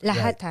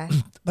 Lahat ha.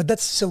 But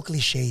that's so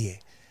cliche eh.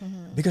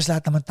 Because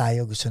lahat naman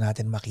tayo gusto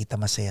natin makita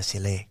masaya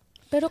sila eh.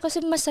 Pero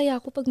kasi masaya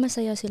ako pag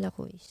masaya sila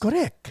ko is.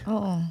 Correct.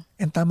 Oo.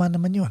 And tama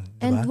naman yun.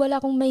 Diba? And wala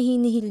akong may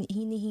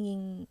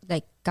hinihinging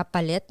like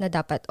kapalit na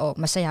dapat,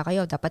 masaya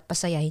kayo, dapat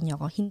pasayahin niyo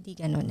ako. Hindi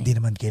ganun eh. Hindi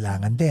naman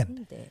kailangan din.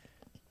 Hindi.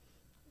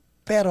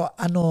 Pero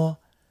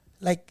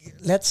like,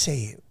 let's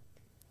say,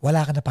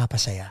 wala ka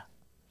napapasaya.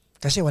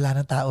 Kasi wala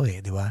nang tao eh,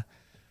 di ba?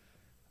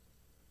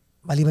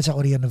 Maliban sa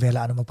Korean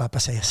novela, ano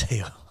magpapasaya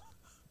sa'yo?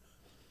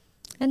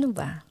 Ano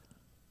ba?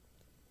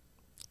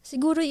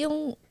 Siguro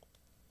yung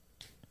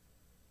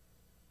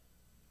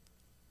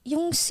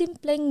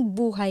simpleng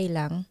buhay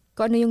lang,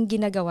 kung ano yung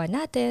ginagawa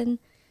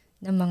natin,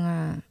 ng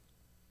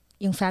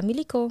yung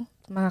family ko,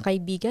 mga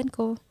kaibigan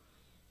ko,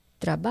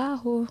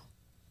 trabaho,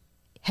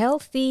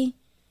 healthy.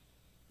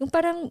 Yung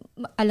parang,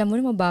 alam mo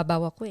na,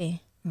 mababaw ako eh.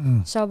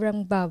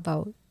 Sobrang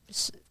babaw.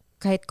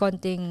 Kahit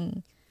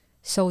konting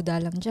soda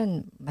lang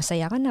dyan,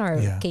 masaya ka na, or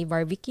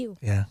K-barbecue.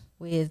 Yeah.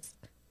 With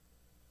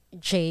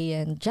Jay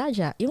and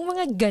Jaja. Yung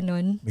mga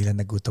ganon. Bilang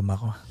nagutom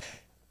ako.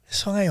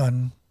 So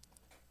ngayon,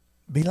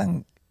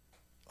 bilang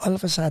all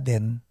of a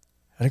sudden,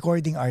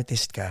 recording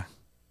artist ka,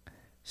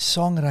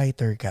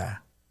 songwriter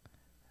ka,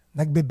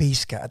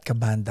 nagbe-bass ka at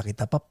kabanda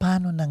kita,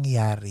 paano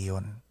nangyari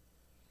yun?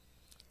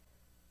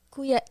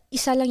 Kuya,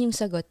 isa lang yung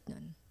sagot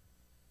nun.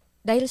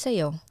 Dahil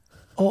sa'yo.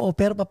 Oo,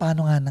 pero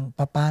paano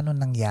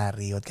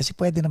nangyari yun? Kasi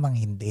pwede namang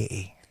hindi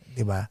eh.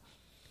 Di ba?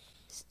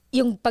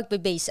 Yung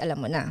pagbe-bass, alam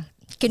mo na.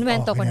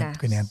 Kinuwento ko na.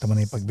 Kinuwento mo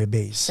na yung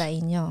pagbe-bass. Sa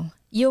inyo.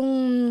 Yung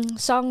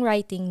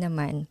songwriting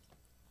naman,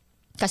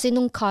 kasi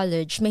nung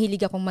college,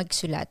 mahilig akong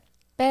magsulat.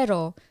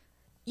 Pero,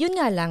 yun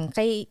nga lang,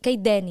 kay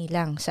Denny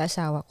lang, sa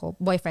asawa ko.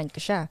 Boyfriend ko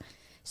siya.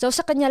 So,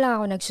 sa kanya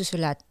lang ako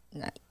nagsusulat.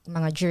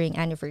 Mga during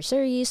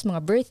anniversaries,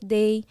 mga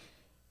birthday.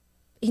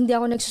 Hindi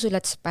ako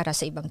nagsusulat para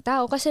sa ibang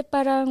tao. Kasi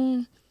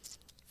parang,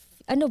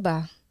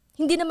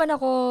 hindi naman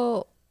ako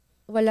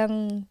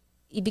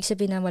ibig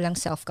sabihin na walang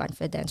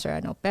self-confidence or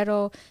ano.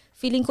 Pero,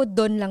 feeling ko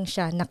doon lang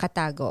siya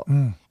nakatago.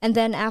 And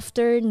then,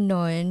 after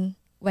nun,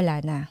 wala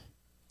na.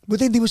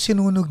 Buti hindi mo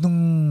sinunog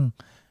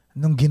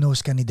nung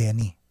ginost ka ni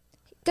Denny.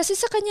 Kasi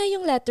sa kanya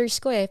yung letters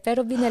ko eh.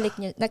 Pero binalik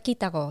niya,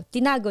 nakita ko,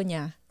 tinago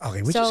niya.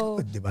 Okay, which is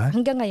good, di ba?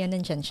 Hanggang ngayon,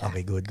 nandyan siya.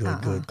 Okay, good.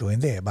 Kung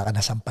hindi, baka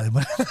nasampal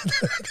mo na.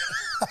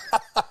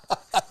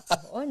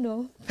 Oo,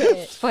 no?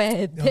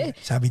 Pwede.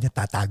 Sabi niya,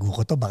 tatago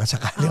ko to. Baka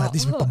sakali at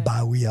least may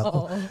pambawi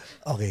ako.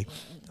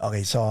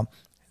 Okay, so,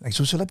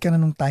 nagsusulat ka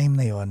na nung time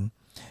na yon,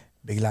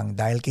 biglang,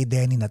 dahil kay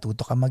Denny,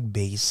 natuto ka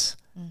mag-bass.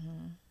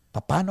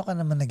 Paano ka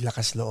naman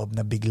naglakas loob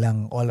na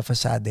biglang all of a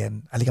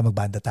sudden, alika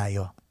magbanda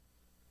tayo?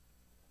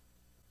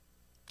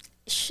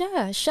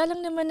 Siya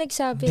lang naman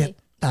nagsabi.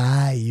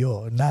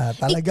 Tayo na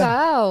talaga.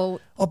 Ikaw.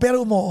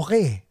 Pero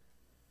okay.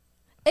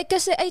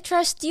 Kasi I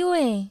trust you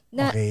eh.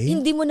 Na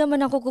hindi mo naman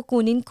ako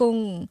kukunin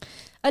kung,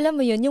 alam mo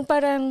yun, yung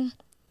parang,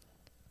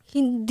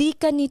 hindi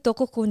ka nito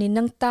kukunin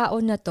ng tao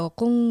na to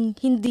kung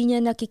hindi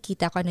niya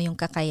nakikita kung ano yung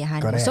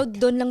kakayahan mo. So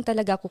doon lang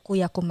talaga ako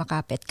kuya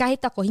kumakapit.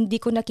 Kahit ako, hindi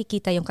ko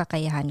nakikita yung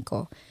kakayahan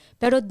ko.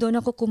 Pero doon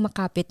ako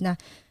kumakapit na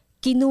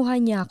kinuha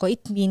niya ako.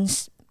 It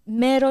means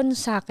meron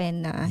sa akin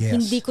na Yes.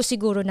 hindi ko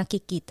siguro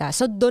nakikita.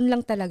 So doon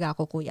lang talaga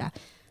ako, kuya.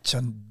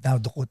 So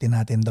dukutin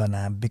natin doon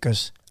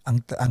because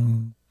ang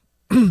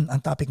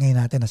ang topic ngayon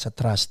natin nasa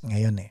trust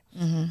ngayon eh.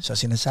 So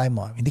sinasabi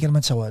mo, hindi ka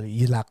naman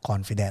you lack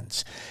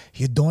confidence.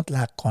 You don't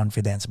lack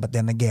confidence, but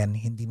then again,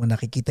 hindi mo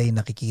nakikita yung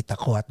nakikita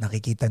ko at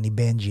nakikita ni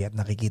Benji at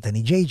nakikita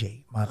ni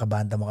JJ. Mga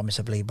kabanda mo kami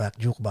sa Playback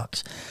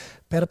Jukebox.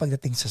 Pero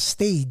pagdating sa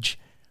stage,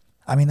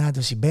 aminado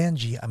si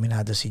Benji,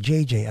 aminado si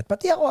JJ, at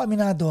pati ako,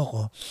 aminado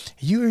ako,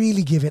 you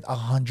really give it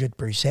 100%.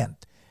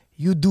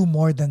 You do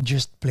more than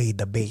just play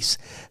the bass.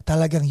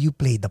 Talagang you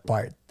play the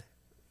part,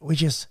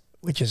 which is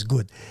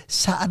good.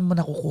 Saan mo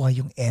nakukuha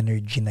yung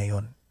energy na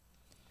yon?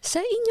 Sa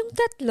inyong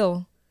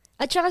tatlo.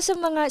 At saka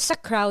sa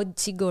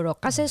crowd siguro.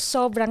 Kasi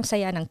sobrang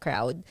saya ng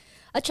crowd.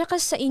 At saka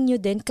sa inyo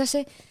din.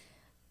 Kasi,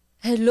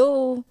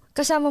 hello,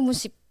 kasama mo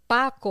si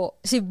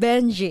Paco, si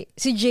Benji,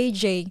 si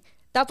JJ.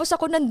 Tapos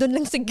ako nandun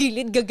lang sa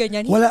gilid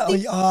gaganyan.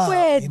 Hindi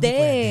pwede.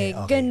 Okay.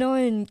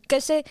 Ganon.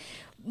 Kasi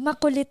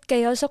makulit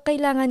kayo. So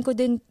kailangan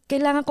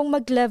kong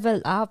mag-level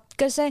up.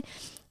 Kasi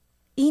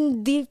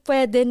hindi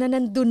pwede na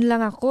nandun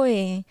lang ako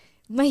eh.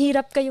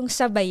 Mahirap kayong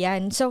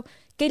sabayan. So,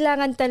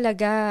 kailangan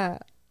talaga,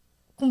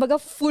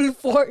 kumbaga full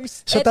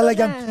force. So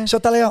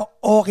talagang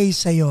okay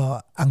sa'yo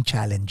ang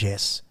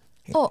challenges.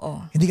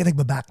 Oo. Hindi ka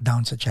nagba-back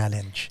down sa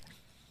challenge.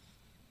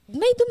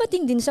 May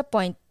dumating din sa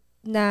point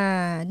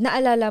na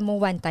naalala mo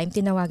one time,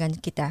 tinawagan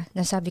kita.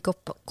 Nasabi ko,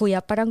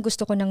 kuya, parang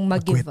gusto ko nang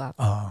mag-give up.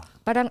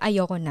 Parang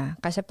ayoko na.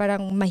 Kasi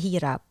parang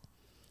mahirap.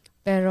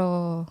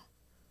 Pero,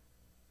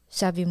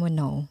 sabi mo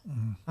no.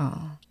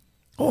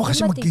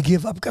 Kasi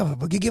mag-give up ka.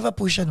 Mag-give up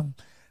po siya nung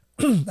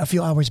a few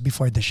hours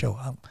before the show.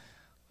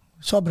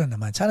 Sobra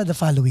naman. Sana the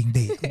following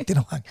day.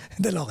 Tinawag.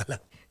 Dalawa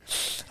lang.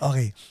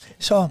 Okay.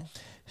 So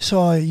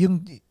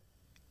yung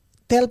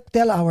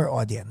tell our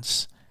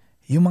audience,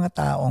 yung mga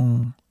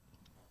taong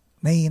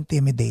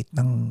nai-intimidate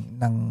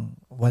ng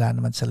wala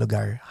naman sa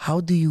lugar, how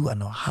do you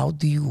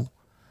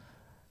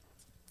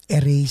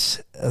erase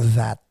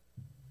that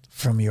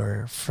from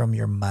your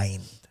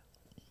mind?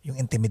 Yung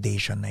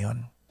intimidation na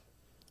yon.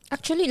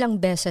 Actually, ilang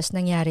beses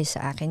nangyari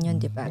sa akin yun,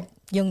 di ba?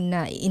 Yung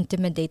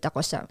na-intimidate ako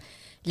sa,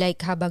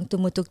 like, habang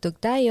tumutugtog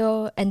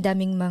tayo, ang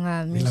daming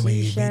mga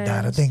musicians. May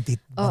darating.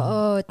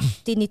 Oo,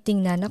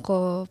 tinitingnan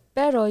ako.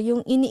 Pero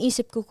yung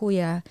iniisip ko,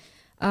 kuya,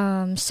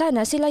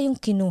 sana sila yung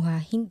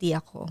kinuha, hindi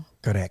ako.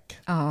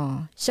 Correct.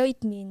 So it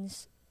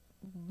means,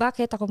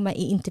 bakit ako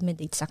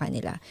mai-intimidate sa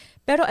kanila?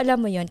 Pero alam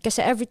mo yon,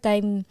 kasi every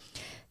time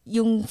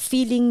yung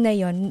feeling na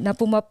yon na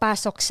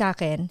pumapasok sa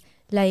akin,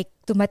 like,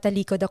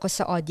 tumatalikod ako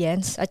sa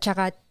audience at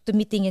saka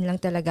tumitingin lang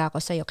talaga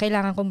ako sa'yo.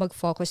 Kailangan kong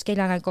mag-focus,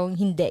 kailangan kong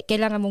hindi.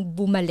 Kailangan mong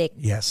bumalik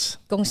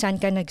kung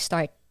saan ka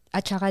nag-start.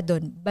 At saka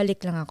doon,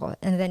 balik lang ako.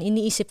 And then,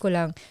 iniisip ko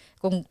lang,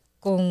 kung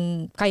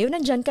kayo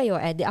nandyan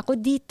kayo, di ako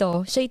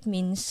dito. So it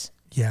means,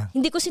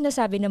 hindi ko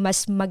sinasabi na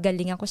mas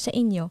magaling ako sa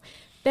inyo,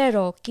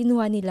 pero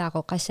kinuha nila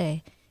ako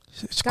kasi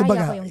kaya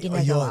ko yung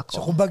ginagawa ko.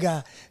 So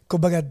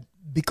kumbaga,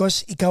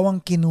 because ikaw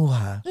ang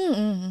kinuha,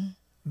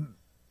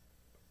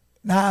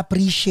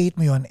 na-appreciate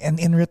mo yon, and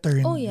in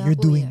return,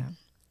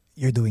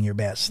 you're doing your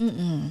best.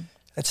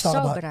 Let's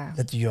talk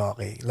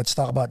Let's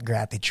talk about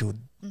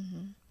gratitude.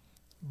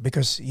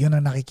 Because yun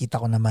ang nakikita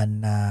ko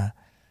naman na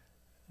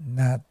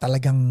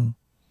talagang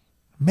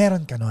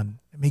meron ka nun.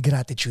 May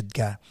gratitude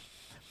ka.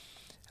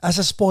 As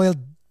a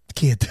spoiled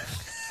kid.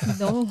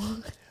 No.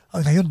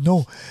 Ngayon,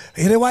 no.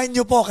 I-rewind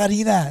nyo po,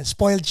 Karina.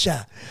 Spoiled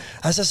siya.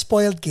 As a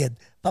spoiled kid,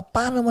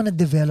 paano mo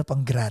na-develop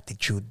ang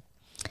gratitude?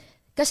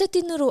 Kasi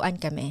tinuruan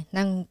kami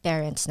ng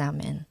parents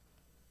namin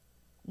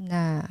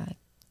na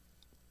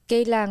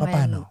kailangan,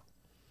 paano?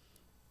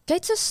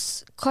 Kahit sa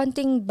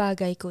konting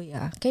bagay,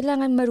 kuya,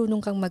 kailangan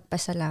marunong kang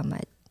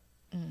magpasalamat.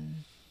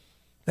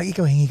 Like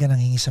ikaw, hingi ka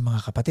ng hingi sa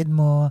mga kapatid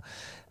mo,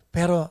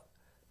 pero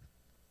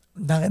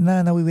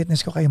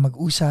nawi-witness ko kayo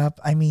mag-usap.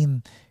 I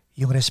mean,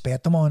 yung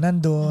respeto mo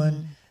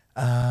nandun,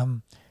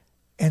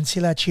 and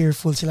sila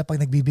cheerful sila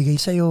pag nagbibigay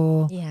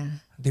sa'yo.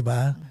 Yeah.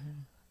 Diba?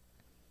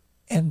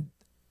 And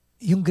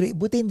yung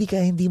buti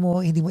hindi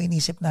mo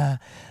inisip na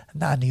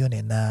ano yun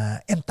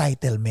na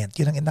entitlement.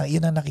 Yun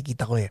ang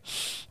nakikita ko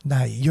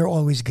na you're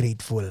always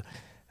grateful.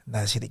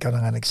 Na ikaw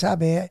na nga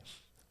nagsabi,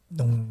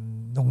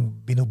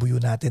 nung binubuyo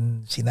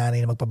natin si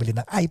nanay na magpabili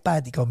ng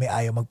iPad, ikaw may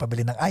ayaw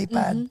magpabili ng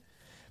iPad.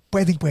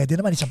 Pwede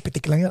naman, isang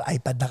pitik lang yun,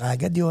 iPad na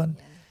kagad yun.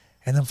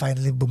 Yeah. And then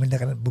finally,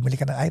 bumili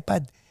ka ng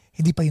iPad,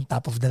 hindi pa yung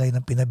top of the line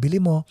ng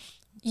pinabili mo.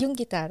 Yung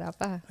gitara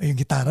pa.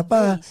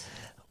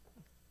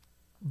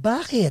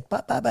 Bakit?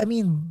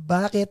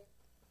 Bakit?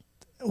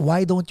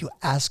 Why don't you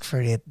ask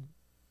for it?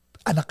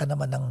 Anak ka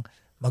naman ng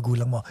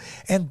magulang mo.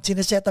 And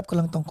sineset up ko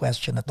lang tong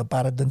question na to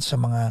para dun sa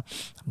mga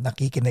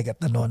nakikinig at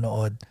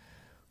nanonood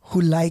who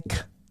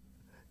like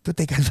to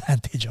take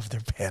advantage of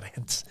their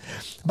parents.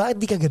 Bakit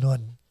di ka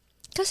ganun?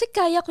 Kasi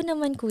kaya ko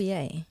naman,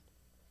 kuya eh.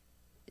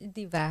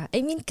 Diba?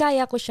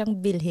 Kaya ko siyang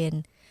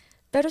bilhin.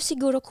 Pero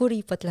siguro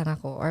kuripot lang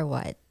ako or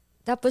what.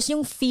 Tapos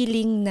yung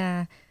feeling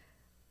na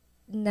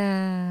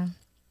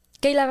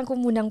kailangan ko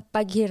munang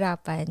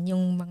paghirapan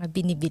yung mga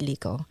binibili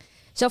ko.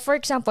 So for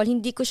example,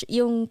 hindi ko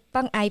yung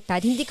pang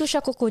iPad, hindi ko siya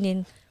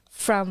kukunin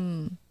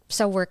from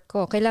sa work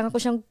ko. Kailangan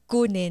ko siyang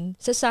kunin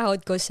sa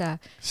sahod ko sa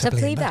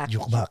playback.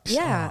 Jukebox.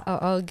 Yeah,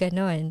 oo,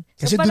 ganon.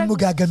 Kasi doon mo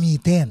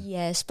gagamitin.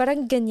 Yes,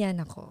 parang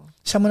ganyan ako.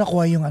 Saan mo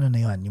nakuha yung ano na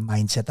yun, yung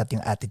mindset at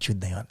yung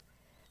attitude na yun?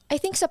 I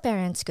think sa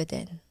parents ko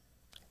din.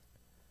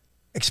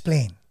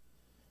 Explain.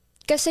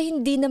 Kasi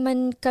hindi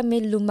naman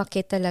kami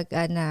lumaki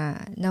talaga na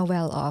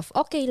well off.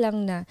 Okay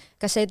lang na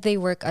kasi they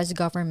work as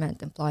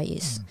government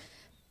employees.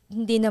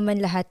 Hindi naman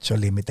lahat. So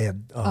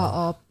limited.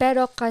 Oo.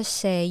 Pero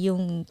kasi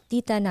yung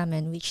tita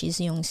namin, which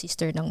is yung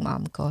sister ng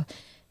mom ko,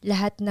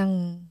 lahat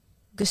ng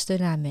gusto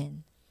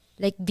namin,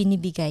 like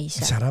binibigay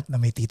sa. Sarap na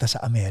may tita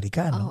sa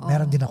Amerika. No?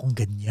 Meron din akong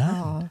ganyan.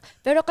 Oo.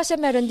 Pero kasi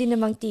meron din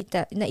namang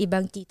tita, na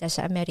ibang tita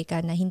sa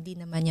Amerika na hindi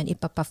naman yan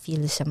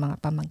ipapafeel sa mga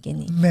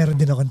pamangkin. Meron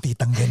din akong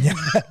titang ganyan.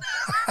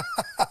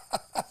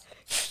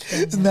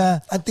 Na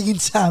ang tingin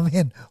sa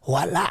amin,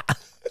 wala.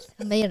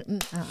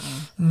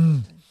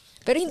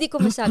 Pero hindi ko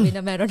masabi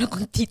na meron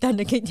akong tita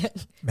na ganyan.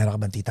 Meron ka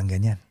bang titang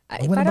ganyan?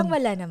 Ay, parang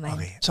wala naman.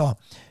 Okay.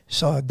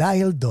 So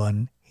dahil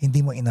doon, hindi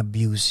mo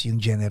in-abuse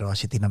yung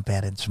generosity ng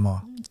parents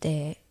mo?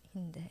 Hindi.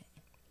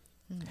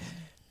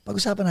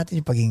 Pag-usapan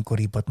natin yung pagiging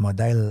kuripot mo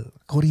dahil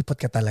kuripot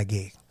ka talaga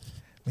eh.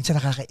 Minsan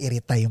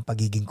nakaka-irita yung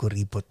pagiging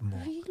kuripot mo.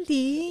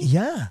 Really?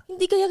 Yeah.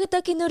 Hindi kaya kita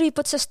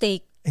kinuripot sa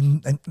steak?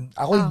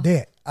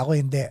 Ako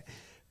hindi.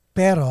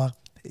 Pero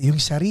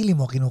yung sarili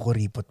mo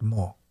kinukuripot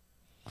mo.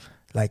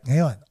 Like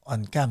ngayon,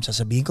 on cam,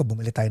 sasabihin ko,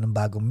 bumili tayo ng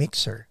bagong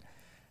mixer.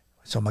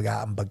 So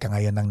mag-aambag ka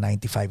ngayon ng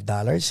 $95.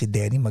 Si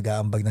Denny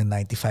mag-aambag ng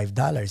 $95.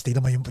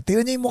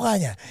 Tingnan niyo yung mukha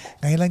niya.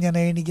 Ngayon lang niya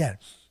narinig yan.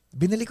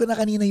 Binili ko na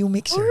kanina yung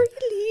mixer. Oh,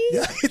 really?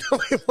 Ito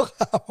mo yung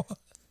mukha mo.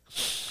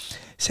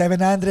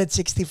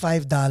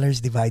 $765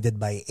 divided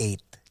by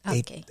 8.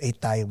 Okay. 8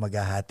 tayong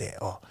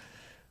maghahati. Oh.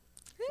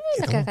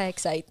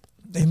 Nakaka-excite.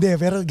 Hindi,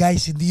 pero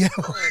guys, hindi yan.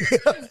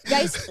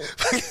 Guys,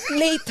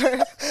 later,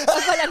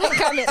 wala ng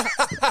camera.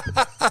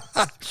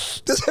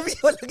 Tapos sabi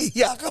ko,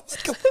 nag-iyakan.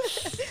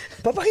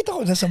 Papakita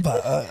ko na sa ba.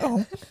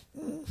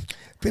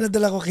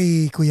 Pinadala ko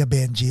kay Kuya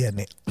Benji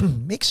yan eh.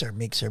 Mixer.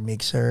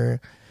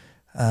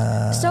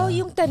 So,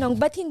 yung tanong,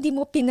 ba't hindi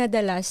mo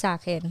pinadala sa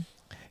akin?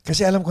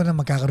 Kasi alam ko na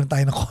magkakaroon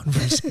tayo ng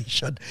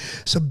conversation.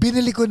 So,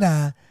 binili ko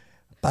na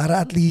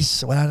para at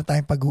least wala na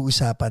tayong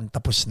pag-uusapan,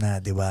 tapos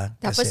na, di ba?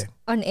 Tapos kasi,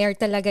 on air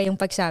talaga yung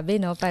pagsabi,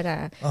 no?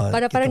 Para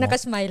parang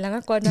nakasmile lang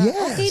ako na, yes.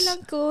 Okay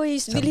lang,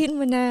 Kuys, bilhin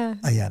mo na.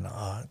 Ayan,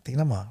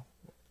 tingnan mo.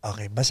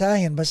 Okay,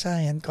 basahin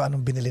kung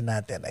anong binili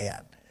natin.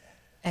 Ayan.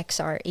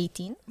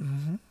 XR18.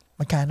 Mm-hmm.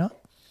 Magkano?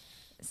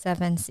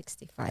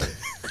 $765.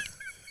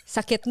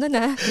 Sakit nun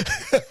ah.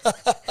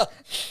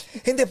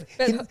 Hindi,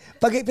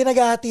 pag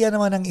pinaghahatian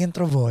naman ng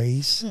intro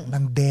voice,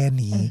 ng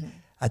Denny,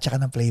 at saka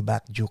ng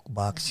playback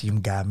jukebox yung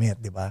gamit,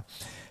 di ba?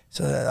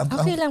 So,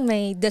 okay lang,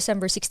 may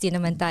December 16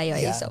 naman tayo.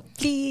 Yeah. So,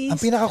 please.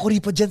 Ang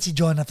pinakakuripot dyan si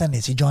Jonathan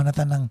eh. Si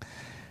Jonathan ng,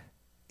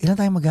 ilan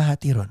tayo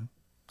maghahati ron?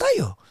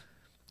 Tayo.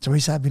 So,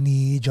 sabi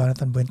ni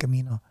Jonathan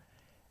Buenconsejo,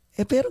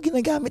 pero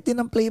ginagamit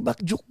din ng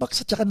playback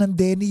jukebox at saka ng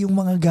Denny yung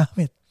mga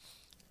gamit.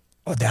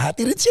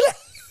 Dahati rin sila.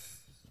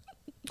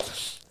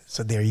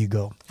 So, there you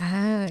go.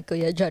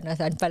 Kuya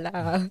Jonathan pala.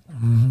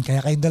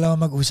 Kaya kayong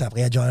dalawa mag-usap.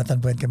 Kaya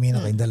Jonathan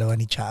Buenconsejo, kayong dalawa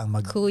ni Cha ang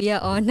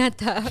Kuya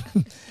Onat ha.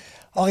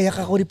 Okay,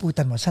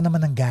 kakuriputan mo. Saan naman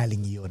ang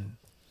galing yun?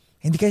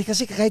 Hindi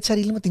kasi kahit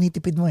sarili mo,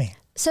 tinitipid mo eh.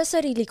 Sa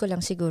sarili ko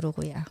lang siguro,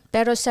 kuya.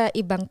 Pero sa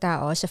ibang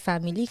tao, sa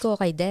family ko,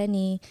 kay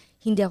Denny,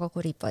 hindi ako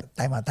kuripot.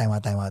 Time out.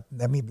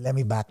 Let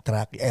me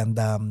backtrack. And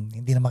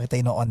hindi naman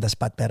kita on the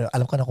spot, pero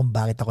alam ko na kung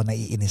bakit ako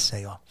naiinis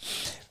sa'yo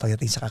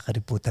pagdating sa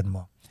kakariputan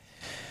mo.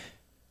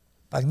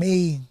 Pag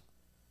may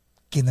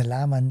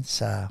kinalaman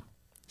sa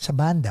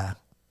banda.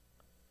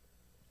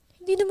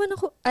 Hindi naman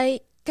ako,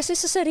 kasi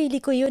sa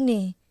sarili ko yun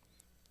eh.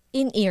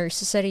 In-ear,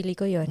 sa sarili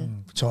ko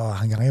yun. So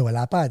hanggang ngayon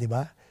wala pa, di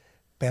ba?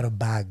 Pero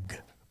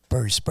bag,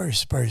 purse,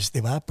 di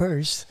ba?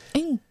 Purse.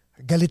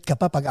 Galit ka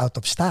pa pag out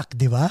of stock,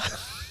 di ba?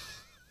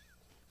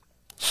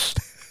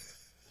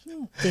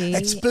 Hindi.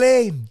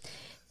 Explain!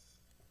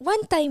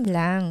 One time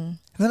lang.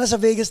 Nasa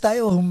Vegas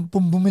tayo,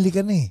 bumili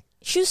ka na eh.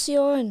 Shoes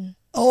yun.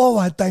 Oo,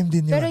 one time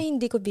din yun. Pero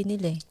hindi ko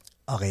binili.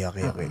 Okay.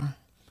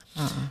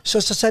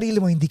 So sa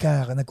sarili mo, hindi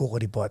ka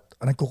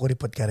nagkukuripot? O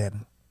nagkukuripot ka rin?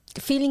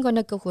 Feeling ko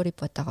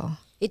nagkukuripot ako.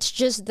 It's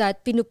just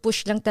that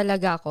pinupush lang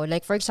talaga ako.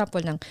 Like for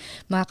example, ng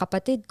mga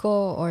kapatid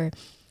ko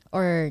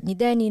or ni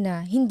Denny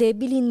na, hindi,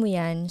 bilhin mo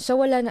yan. So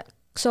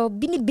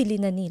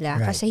binibili na nila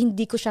kasi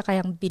hindi ko siya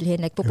kayang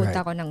bilhin. Like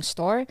pupunta ako ng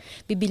store,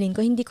 bibilin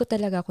ko, hindi ko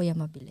talaga kuya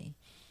mabili.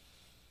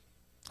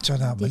 So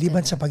na,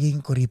 maliban sa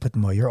pagiging kuripot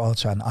mo, you're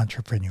also an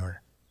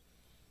entrepreneur.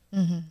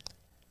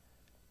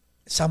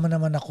 Saan mo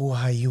naman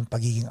nakuha yung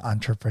pagiging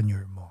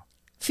entrepreneur mo?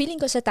 Feeling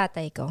ko sa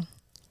tatay ko.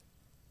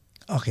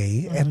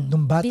 Okay. And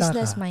nung bata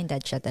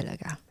business-minded siya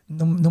talaga.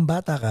 Nung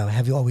bata ka,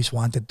 have you always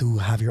wanted to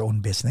have your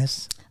own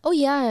business? Oh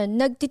yeah.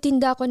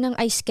 Nagtitinda ako ng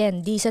ice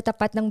candy sa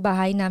tapat ng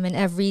bahay namin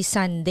every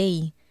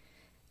Sunday.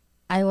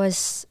 I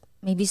was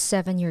maybe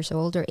 7 years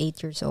old or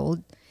 8 years old.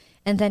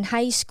 And then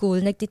high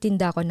school,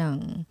 nagtitinda ako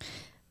ng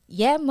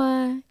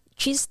yema,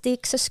 cheese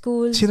stick sa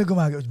school. Sino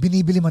gumagawa?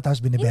 Binibili mo tapos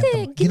binibenta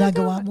mo?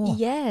 Ginagawa mo?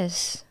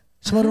 Yes.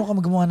 So marunong ka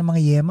magawa ng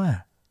mga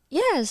yema?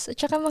 Yes, at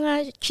saka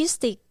mga cheese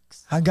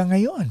sticks. Hanggang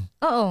ngayon?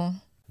 Oo.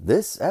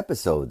 This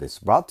episode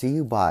is brought to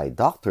you by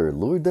Dr.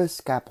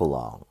 Lourdes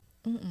Capulong.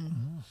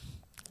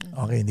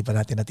 Okay, hindi pa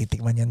natin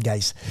natitikman yan,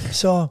 guys.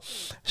 So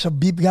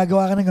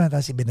gagawa ka ng gano'n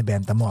tapos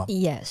ibinibenta mo?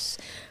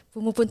 Yes.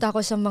 Pumupunta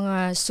ako sa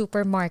mga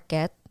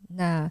supermarket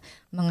na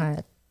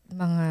mga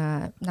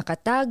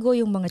nakatago,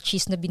 yung mga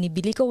cheese na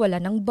binibili ko, wala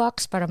ng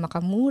box para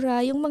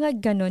makamura, yung mga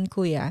ganon,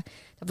 kuya.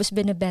 Tapos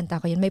binibenta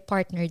ko yun. May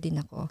partner din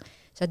ako.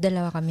 So,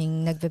 dalawa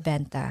kaming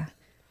nagbebenta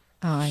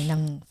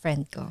ng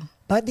friend ko.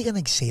 Bakit di ka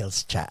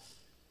nag-sales, Cha?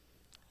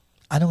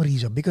 Anong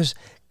reason? Because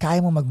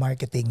kaya mo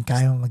mag-marketing,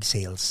 kaya mo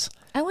mag-sales.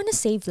 I wanna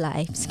save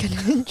lives.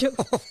 Ganun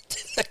joke.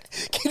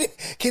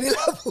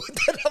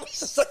 Kinilabutan ako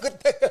sa sagot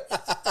na yun.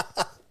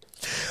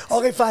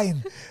 Okay, fine.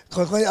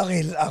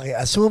 Okay.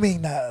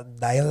 Assuming na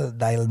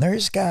dahil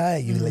nurse ka,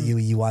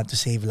 you want to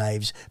save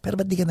lives, pero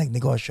ba't di ka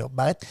nagnegosyo?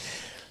 Bakit?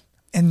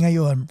 And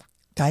ngayon,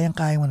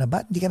 kayang-kaya mo na,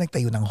 ba't di ka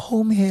nagtayo ng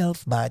home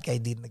health? Bakit kayo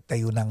di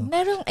nagtayo ng...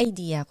 Merong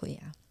idea,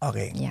 kuya.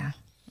 Okay. Yeah.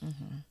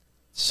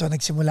 So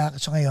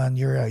nagsimula, so ngayon,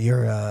 you're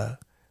a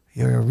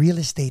real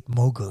estate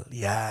mogul.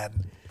 Yan.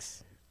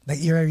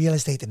 You're a real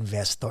estate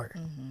investor.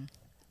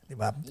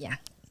 Diba?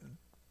 Yeah.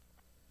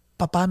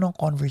 Paano ang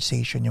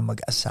conversation yung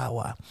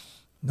mag-asawa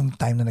nung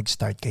time na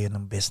nag-start kayo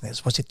ng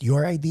business? Was it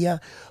your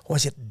idea?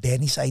 Was it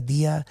Denny's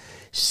idea?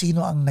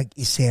 Sino ang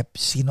nag-isip?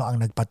 Sino ang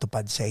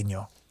nagpatupad sa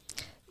inyo?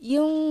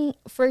 Yung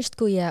first,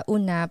 kuya,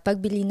 una,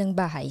 pagbili ng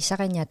bahay, sa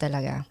kanya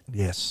talaga.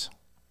 Yes.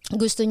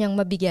 Gusto niyang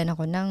mabigyan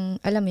ako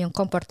ng, alam mo yung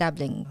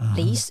komportableng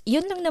place.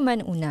 Yun lang naman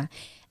una.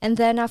 And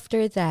then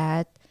after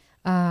that,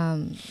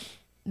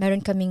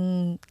 meron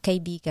kaming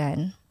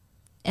kaibigan.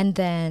 And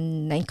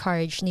then,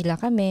 na-encourage nila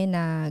kami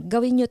na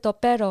gawin nyo to.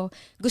 Pero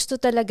gusto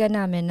talaga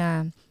namin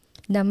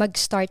na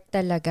mag-start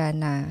talaga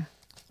na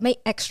may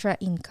extra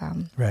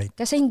income. Right.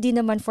 Kasi hindi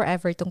naman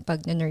forever tong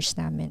pag-nurse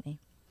namin eh.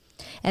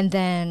 And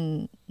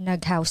then,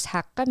 nag-house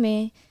hack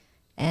kami.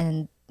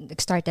 And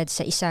nag-started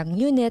sa isang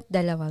unit,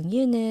 2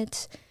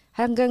 units.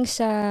 Hanggang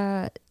sa,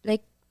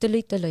 like,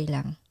 tuloy-tuloy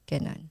lang.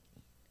 Ganon.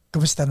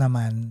 Kumusta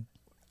naman?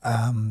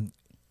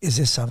 Is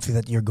this something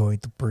that you're going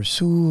to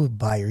pursue?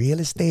 Buy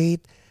real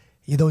estate?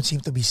 You don't seem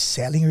to be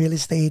selling real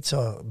estate,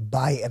 so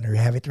buy and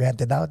have it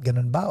rented out,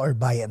 ganun ba? Or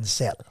buy and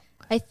sell?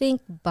 I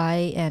think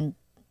buy and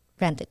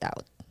rent it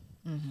out.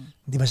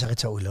 Hindi ba sakit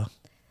sa ulo?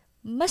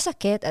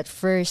 Masakit at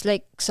first,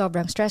 like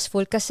sobrang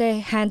stressful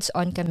kasi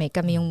hands-on kami.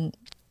 Kami yung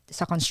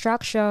sa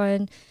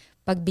construction,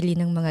 pagbili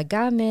ng mga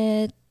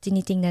gamit,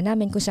 tinitingnan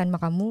namin kung saan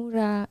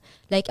makamura.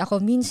 Like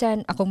ako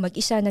minsan, akong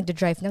mag-isa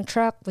nagda-drive ng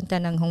truck,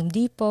 punta ng Home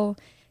Depot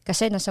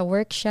kasi nasa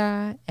work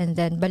siya and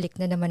then balik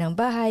na naman ng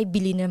bahay,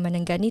 bili na naman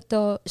ng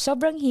ganito.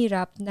 Sobrang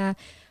hirap na,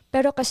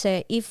 pero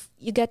kasi if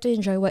you get to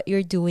enjoy what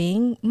you're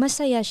doing,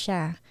 masaya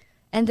siya.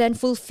 And then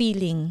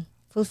fulfilling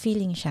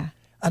siya.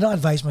 Ano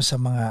advice mo sa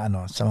mga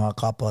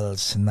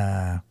couples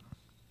na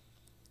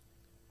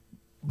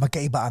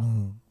magkaiba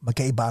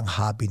ang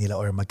hobby nila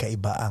or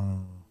magkaiba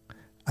ang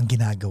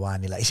ginagawa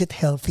nila? Is it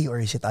healthy or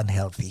is it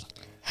unhealthy?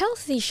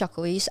 Healthy siya,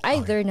 kuis.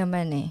 Either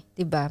naman eh.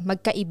 'Di ba?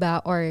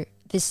 Magkaiba or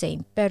the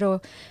same. Pero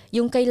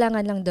yung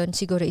kailangan lang doon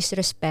siguro is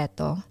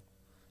respeto.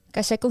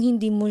 Kasi kung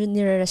hindi mo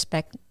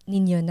nire-respect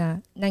ninyo na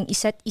ng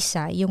isa't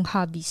isa, yung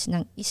hobbies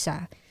ng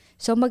isa,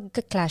 so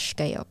magka-clash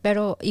kayo.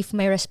 Pero if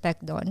may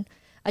respect doon,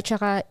 at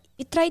saka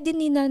i-try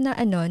din nila na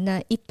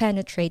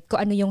i-penetrate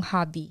kung ano yung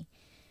hobby.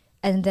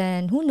 And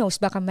then, who knows,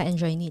 baka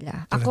ma-enjoy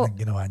nila. Ako,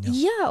 ginawa niyo?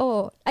 Yeah,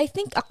 I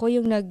think ako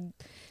yung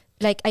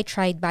I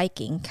tried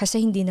biking kasi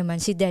hindi naman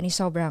si Denny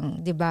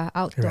sobrang, 'di ba,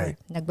 outdoor. Right.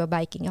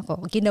 Nagba-biking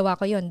ako. Ginawa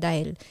ko 'yon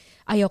dahil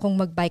ayaw kong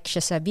mag-bike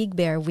siya sa Big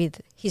Bear with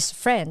his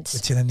friends.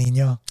 With sila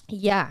ninyo?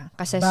 Yeah,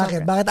 kasi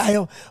Bakit?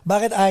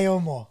 Bakit ayaw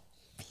mo?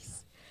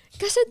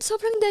 Kasi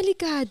sobrang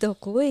delikado,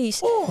 kuis.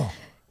 Oh,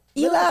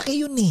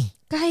 lalaki yun eh.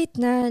 Kahit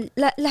na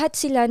lahat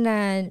sila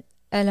na,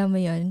 alam mo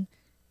 'yon,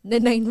 na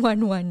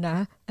 911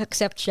 na,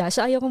 accept siya. So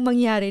ayaw kong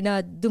mangyari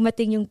na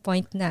dumating yung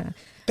point na.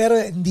 Pero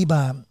hindi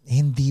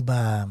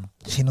ba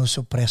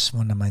sinusuppress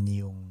mo naman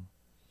yung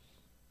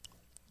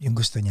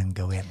gusto niyang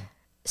gawin?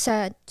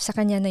 Sa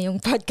kanya na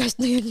yung podcast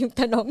na yun yung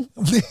tanong.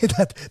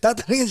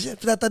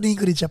 Tatanungin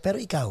ko rin siya.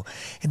 Pero ikaw,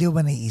 hindi mo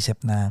ba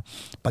naiisip na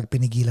pag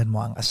pinigilan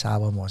mo ang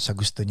asawa mo sa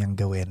gusto niyang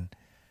gawin,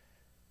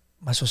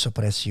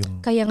 masusuppress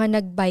yung... Kaya nga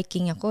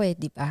nag-biking ako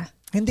di ba?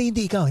 Hindi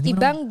ikaw. Hindi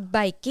Ibang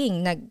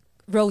biking,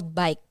 nag-road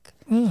bike.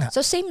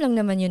 So same lang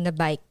naman yun na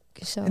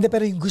bike. So, hindi,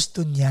 pero yung gusto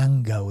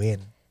niyang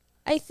gawin.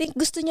 I think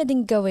gusto niya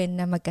din gawin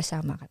na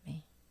magkasama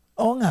kami.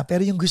 Oo nga,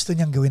 pero yung gusto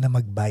niyang gawin na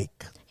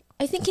mag-bike.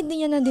 I think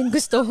hindi niya na din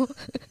gusto.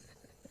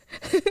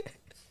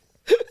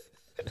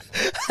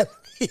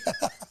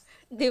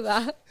 Di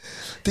ba?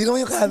 Tingnan mo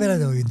yung camera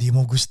daw, hindi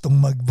mo gustong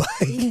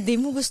mag-bike. Hindi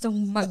mo gustong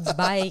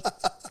mag-bike.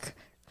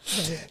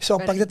 So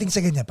pagdating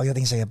sa ganyan, pag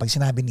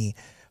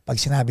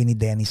sinabi ni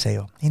Denny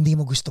sa'yo, hindi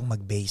mo gustong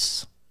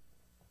mag-base.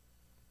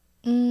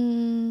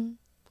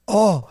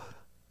 Oh,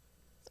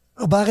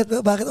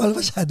 Bakit all of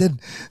a sudden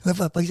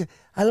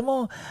alam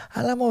mo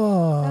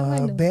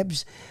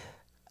Bebs,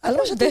 alam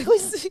mo sa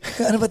Bebs.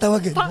 Ano ba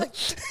tawagan niyo?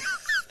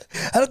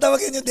 Ano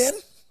tawagan niyo din?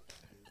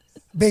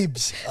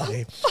 Babes.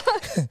 Okay.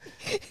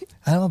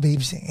 Alam mo,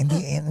 babes,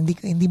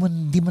 hindi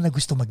mo na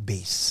gusto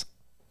mag-bass.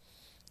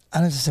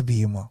 Ano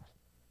sasabihin mo?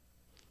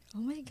 Oh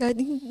my God,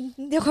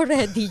 hindi ako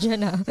ready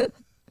dyan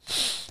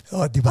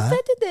Di ba?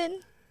 Pwede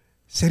din.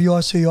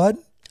 Seryoso yun?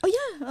 Oh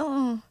yeah,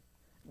 oo.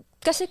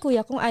 Kasi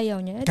kuya, kung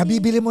ayaw niya.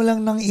 Kabibili mo lang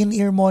ng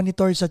in-ear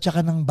monitors at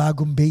saka ng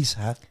bagong bass,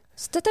 ha?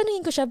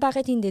 Tatanungin ko siya,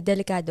 bakit hindi?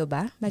 Delikado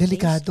ba?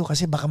 Delikado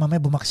kasi baka mamaya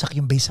bumaksak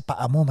yung bass sa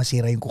paa mo,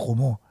 masira yung kuko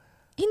mo.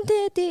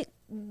 Hindi,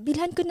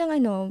 bilhan ko ng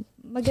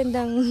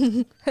magandang,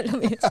 alam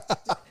mo yun,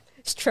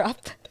 strap.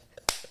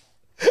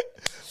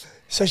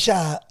 So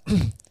siya,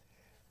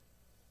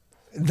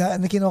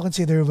 na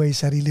kino-consider ba yung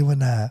sarili mo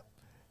na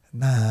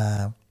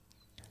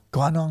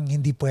kung ano ang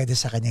hindi pwede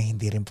sa kanya,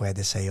 hindi rin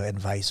pwede sa'yo and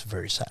vice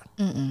versa.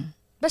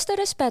 Basta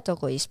respeto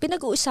ko is,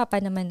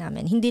 pinag-uusapan naman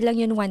namin. Hindi lang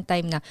yun one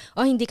time na,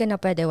 hindi ka na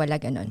pwede,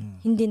 wala ganon.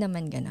 Hindi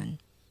naman ganon.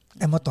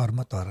 Motor.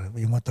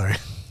 Yung motor.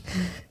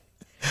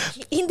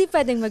 Hindi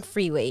pwedeng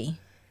mag-freeway.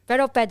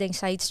 Pero pwedeng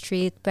side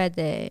street,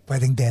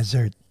 Pwedeng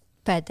desert.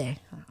 Pwede.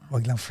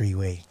 Wag lang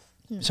freeway.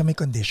 So may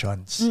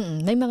conditions.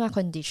 May mga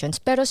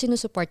conditions. Pero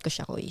sinusupport ko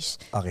siya, Kuis.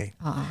 Okay.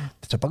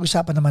 So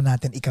pag-usapan naman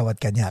natin ikaw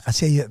at kanya.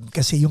 Kasi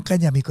yung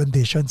kanya may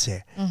conditions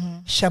eh.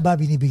 Siya ba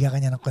binibigyan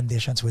kanya ng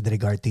conditions with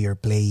regard to your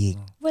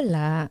playing?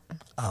 Wala.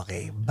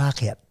 Okay.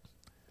 Bakit?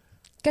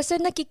 Kasi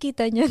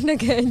nakikita niya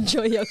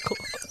nag-enjoy ako.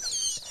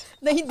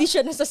 Na hindi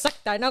siya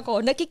nasasaktan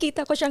ako.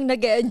 Nakikita ko siyang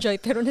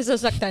nag-enjoy pero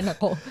nasasaktan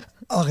ako.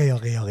 Okay.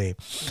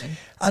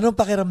 Anong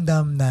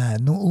pakiramdam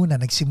na nung una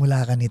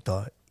nagsimula ka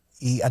nito,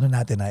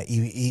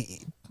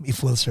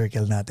 i-full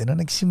circle natin. Nung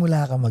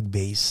nagsimula ka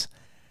mag-bass,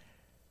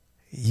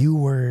 you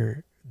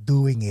were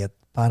doing it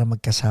para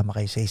magkasama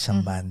kayo sa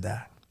isang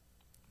banda.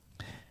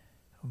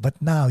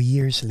 But now,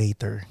 years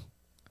later,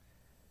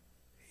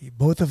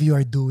 both of you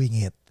are doing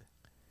it,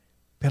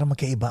 pero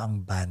magkaiba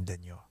ang banda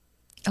nyo.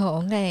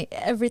 Oo nga.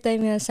 Every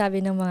time sabi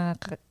ng mga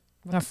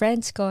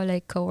friends ko,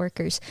 like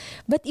coworkers,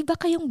 but iba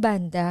kayong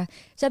banda.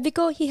 Sabi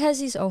ko, he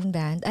has his own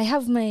band. I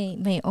have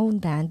my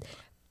own band.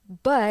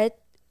 But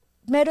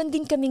meron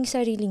din kaming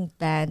sariling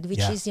band,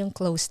 which is yung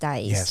Close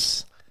Ties. Yes.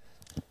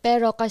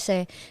 Pero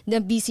kasi,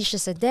 busy siya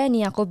sa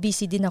Denny, ako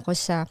busy din ako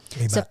sa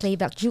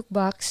playback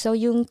jukebox. So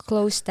yung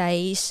Close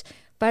Ties,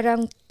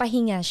 parang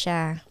pahinga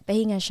siya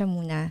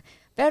muna.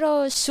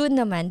 Pero soon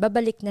naman,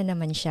 babalik na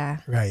naman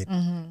siya. Right.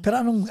 Pero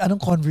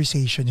anong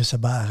conversation nyo sa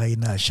bahay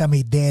na siya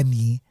may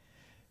Denny,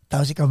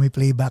 tapos ikaw may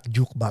playback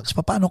jukebox?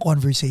 Paano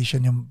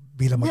conversation yung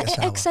bilang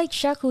mag-asawa? Na-excite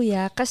siya,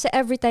 kuya. Kasi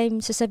every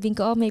time sasabihin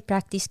ko, may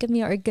practice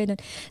kami or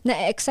ganun.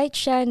 Na-excite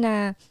siya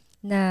na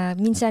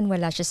minsan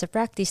wala siya sa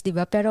practice, di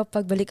ba? Pero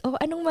pagbalik,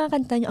 anong mga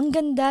kanta niyo? Ang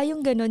ganda yung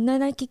ganun na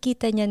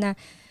nakikita niya na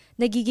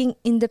nagiging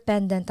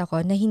independent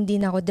ako, na hindi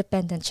na ako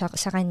dependent sa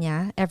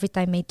kanya every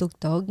time may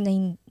tugtog,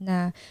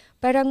 na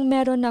parang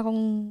meron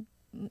akong,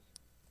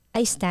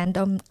 I stand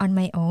on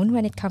my own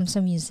when it comes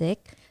to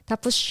music.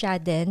 Tapos siya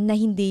din, na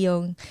hindi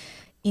yung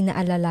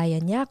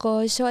inaalalayan niya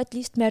ako. So at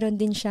least meron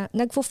din siya,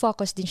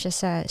 nagfo-focus din siya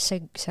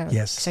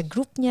sa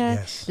group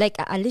niya. Yes. Like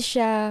aalis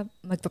siya,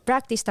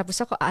 magpa-practice,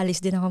 tapos ako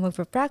aalis din ako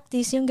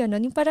magpa-practice. Yung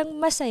gano'n, yung parang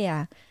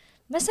masaya.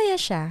 Masaya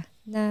siya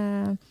na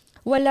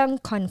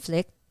walang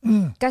conflict.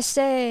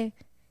 Kasi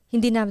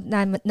hindi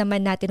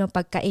naman natin ang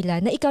pagkaila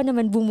na ikaw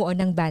naman bumuo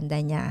ng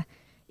banda niya.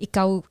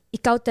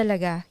 Ikaw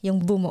talaga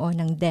yung bumuo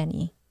ng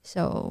Denny.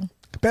 So,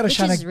 Pero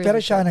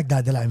siya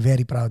nagdadala. I'm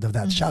very proud of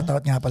that.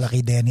 Shoutout nga pala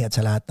kay Denny at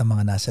sa lahat ng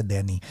mga nasa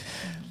Denny.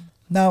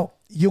 Now,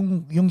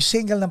 yung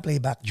single ng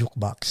Playback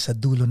Jukebox, Sa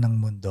Dulo ng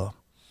Mundo,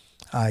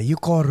 you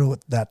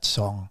co-wrote that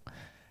song.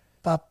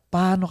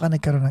 Paano ka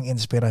nagkaroon ng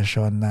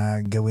inspirasyon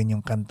na gawin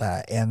yung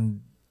kanta?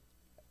 And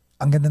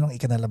ang ganda nung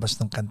ikinalabas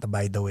ng kanta,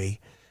 by the way,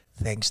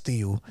 thanks to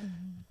you.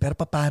 Pero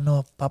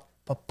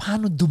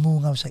paano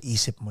dumungaw sa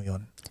isip mo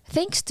yon?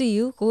 Thanks to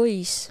you,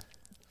 Kuis.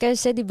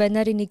 Kasi di ba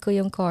narinig ko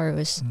yung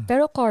chorus.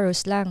 Pero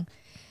chorus lang.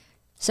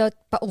 So,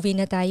 pauwi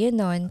na tayo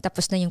nun.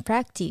 Tapos na yung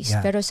practice.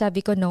 Yeah. Pero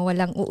sabi ko, no,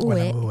 walang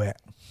uuwi.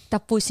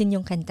 Tapusin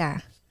yung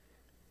kanta.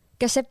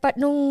 Kasi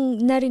nung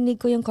narinig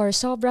ko yung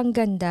chorus, sobrang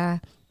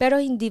ganda.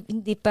 Pero hindi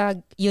pa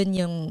yun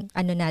yung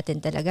ano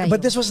natin talaga. But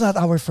this was not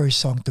our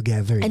first song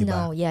together, di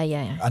ba? No,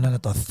 yeah. Ano na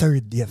to?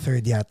 Third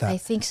yata. I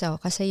think so.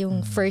 Kasi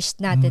yung first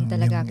natin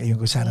talaga. Yung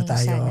Kung Sana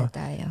Tayo.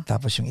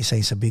 Tapos yung isa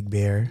sa Big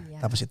Bear. Yeah.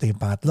 Tapos ito yung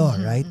pangatlo,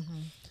 right?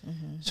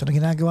 So, nung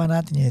ginagawa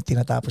natin yun,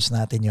 tinatapos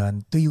natin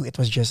yun, to you, it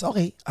was just,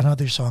 okay,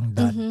 another song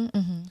done.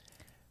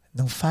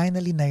 Nung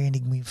finally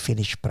narinig mo yung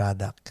finished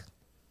product.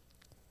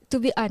 To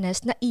be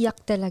honest,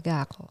 naiyak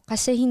talaga ako.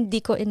 Kasi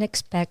hindi ko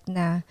in-expect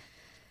na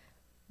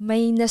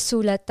may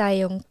nasulat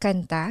tayong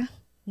kanta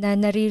na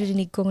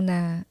naririnig kong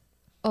na,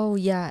 oh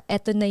yeah,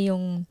 eto na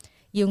yung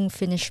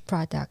finished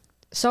product.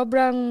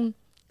 Sobrang,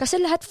 kasi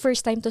lahat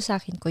first time to sa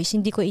akin, Kois,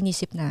 hindi ko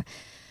inisip na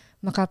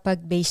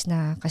makapag-bass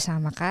na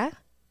kasama ka,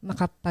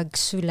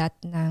 makapagsulat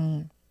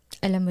ng,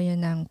 alam mo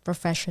yun, ng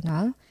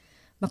professional,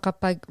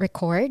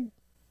 makapag-record.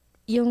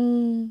 Yung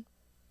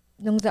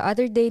nung the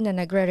other day na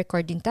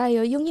nagre-record din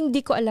tayo, yung hindi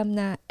ko alam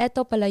na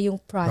eto pala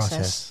yung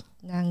process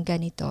ng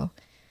ganito.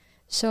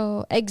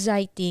 So,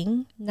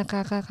 exciting,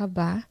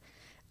 nakakakaba,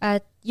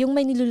 at yung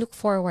may nilulook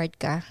forward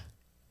ka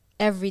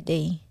every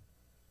day.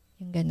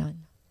 Yung ganon.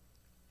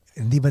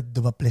 Hindi ba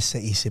dumaples sa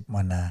isip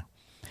mo na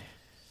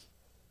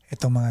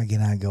itong mga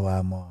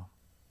ginagawa mo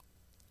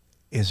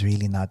is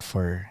really not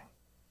for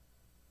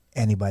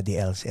anybody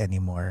else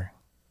anymore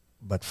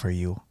but for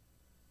you?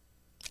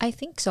 I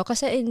think so.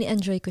 Kasi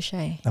ini-enjoy ko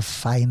siya eh. Na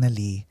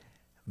finally,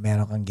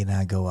 meron kang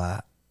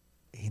ginagawa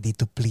hindi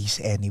to please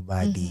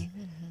anybody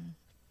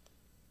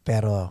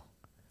pero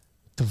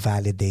to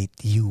validate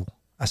you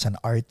as an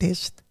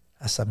artist,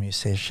 as a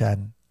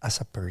musician, as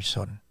a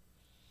person.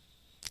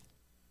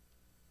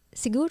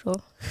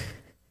 Siguro.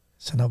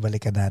 So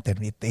balikan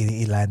natin,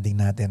 i-landing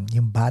natin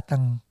yung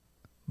batang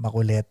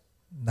makulit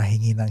na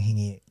hingi ng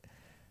hingi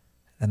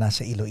na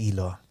nasa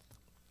Iloilo.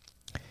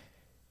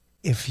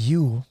 If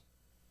you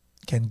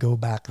can go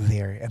back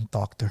there and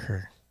talk to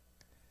her,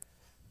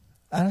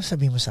 ano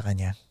sabihin mo sa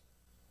kanya?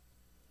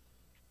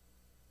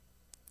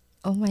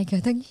 Oh my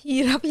God, ang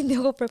hirap. Hindi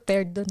ako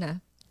prepared doon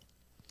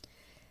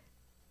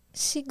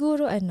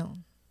Siguro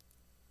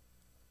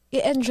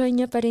i-enjoy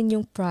niya pa rin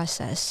yung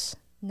process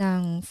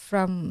ng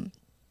from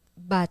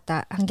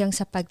bata hanggang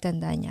sa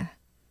pagtanda niya.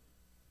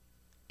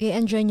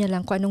 I-enjoy niya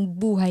lang kung anong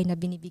buhay na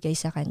binibigay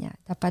sa kanya.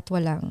 Dapat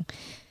walang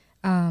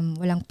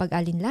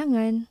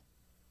pag-alinlangan.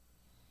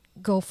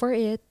 Go for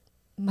it.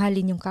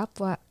 Mahalin yung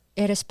kapwa.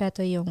 Irespeto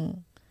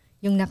yung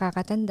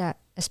nakakatanda,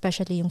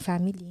 especially yung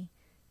family.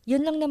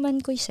 Yun lang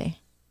naman ko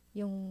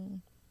yung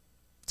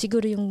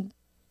siguro yung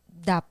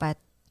dapat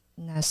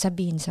na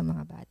sabihin sa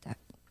mga bata.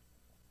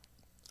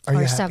 Are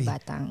you sa happy?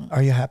 Batang.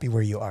 Are you happy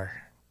where you are?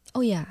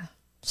 Oh yeah.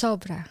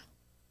 Sobra.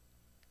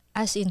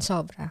 As in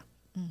sobra.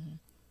 Mm-hmm.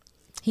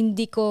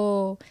 Hindi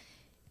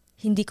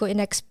ko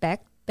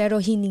in-expect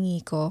pero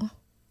hiningi ko.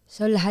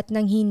 So lahat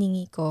ng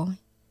hiningi ko,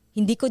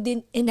 hindi ko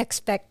din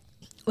in-expect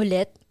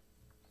ulit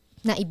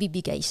na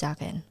ibibigay sa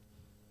akin.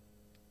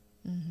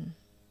 Mm-hmm.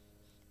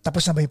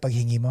 Tapos na ba yung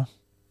paghingi mo?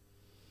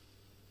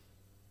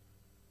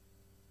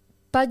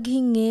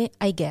 Paghingi,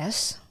 I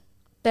guess.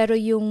 Pero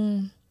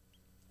yung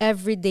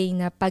everyday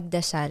na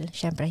pagdasal,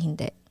 syempre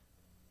hindi.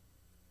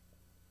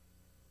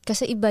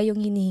 Kasi iba yung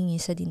hinihingi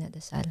sa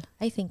dinadasal.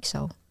 I think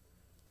so.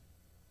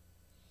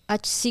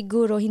 At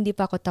siguro hindi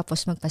pa ako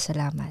tapos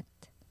magpasalamat.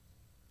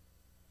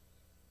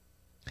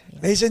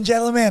 Ladies and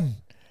gentlemen,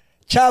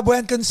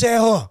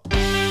 Buenconsejo.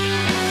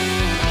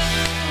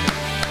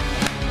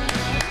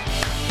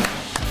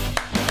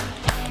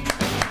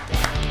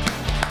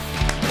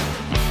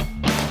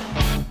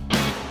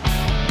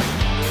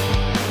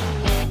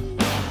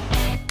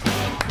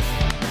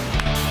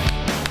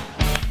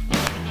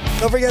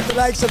 Don't forget to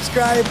like,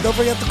 subscribe, don't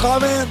forget to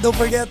comment, don't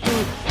forget to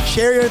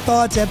share your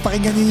thoughts and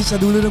pakinggan niyo sa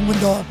dulo ng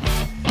mundo.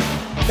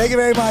 Thank you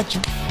very much.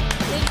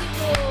 Thank you,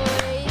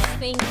 boys.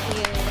 Thank you.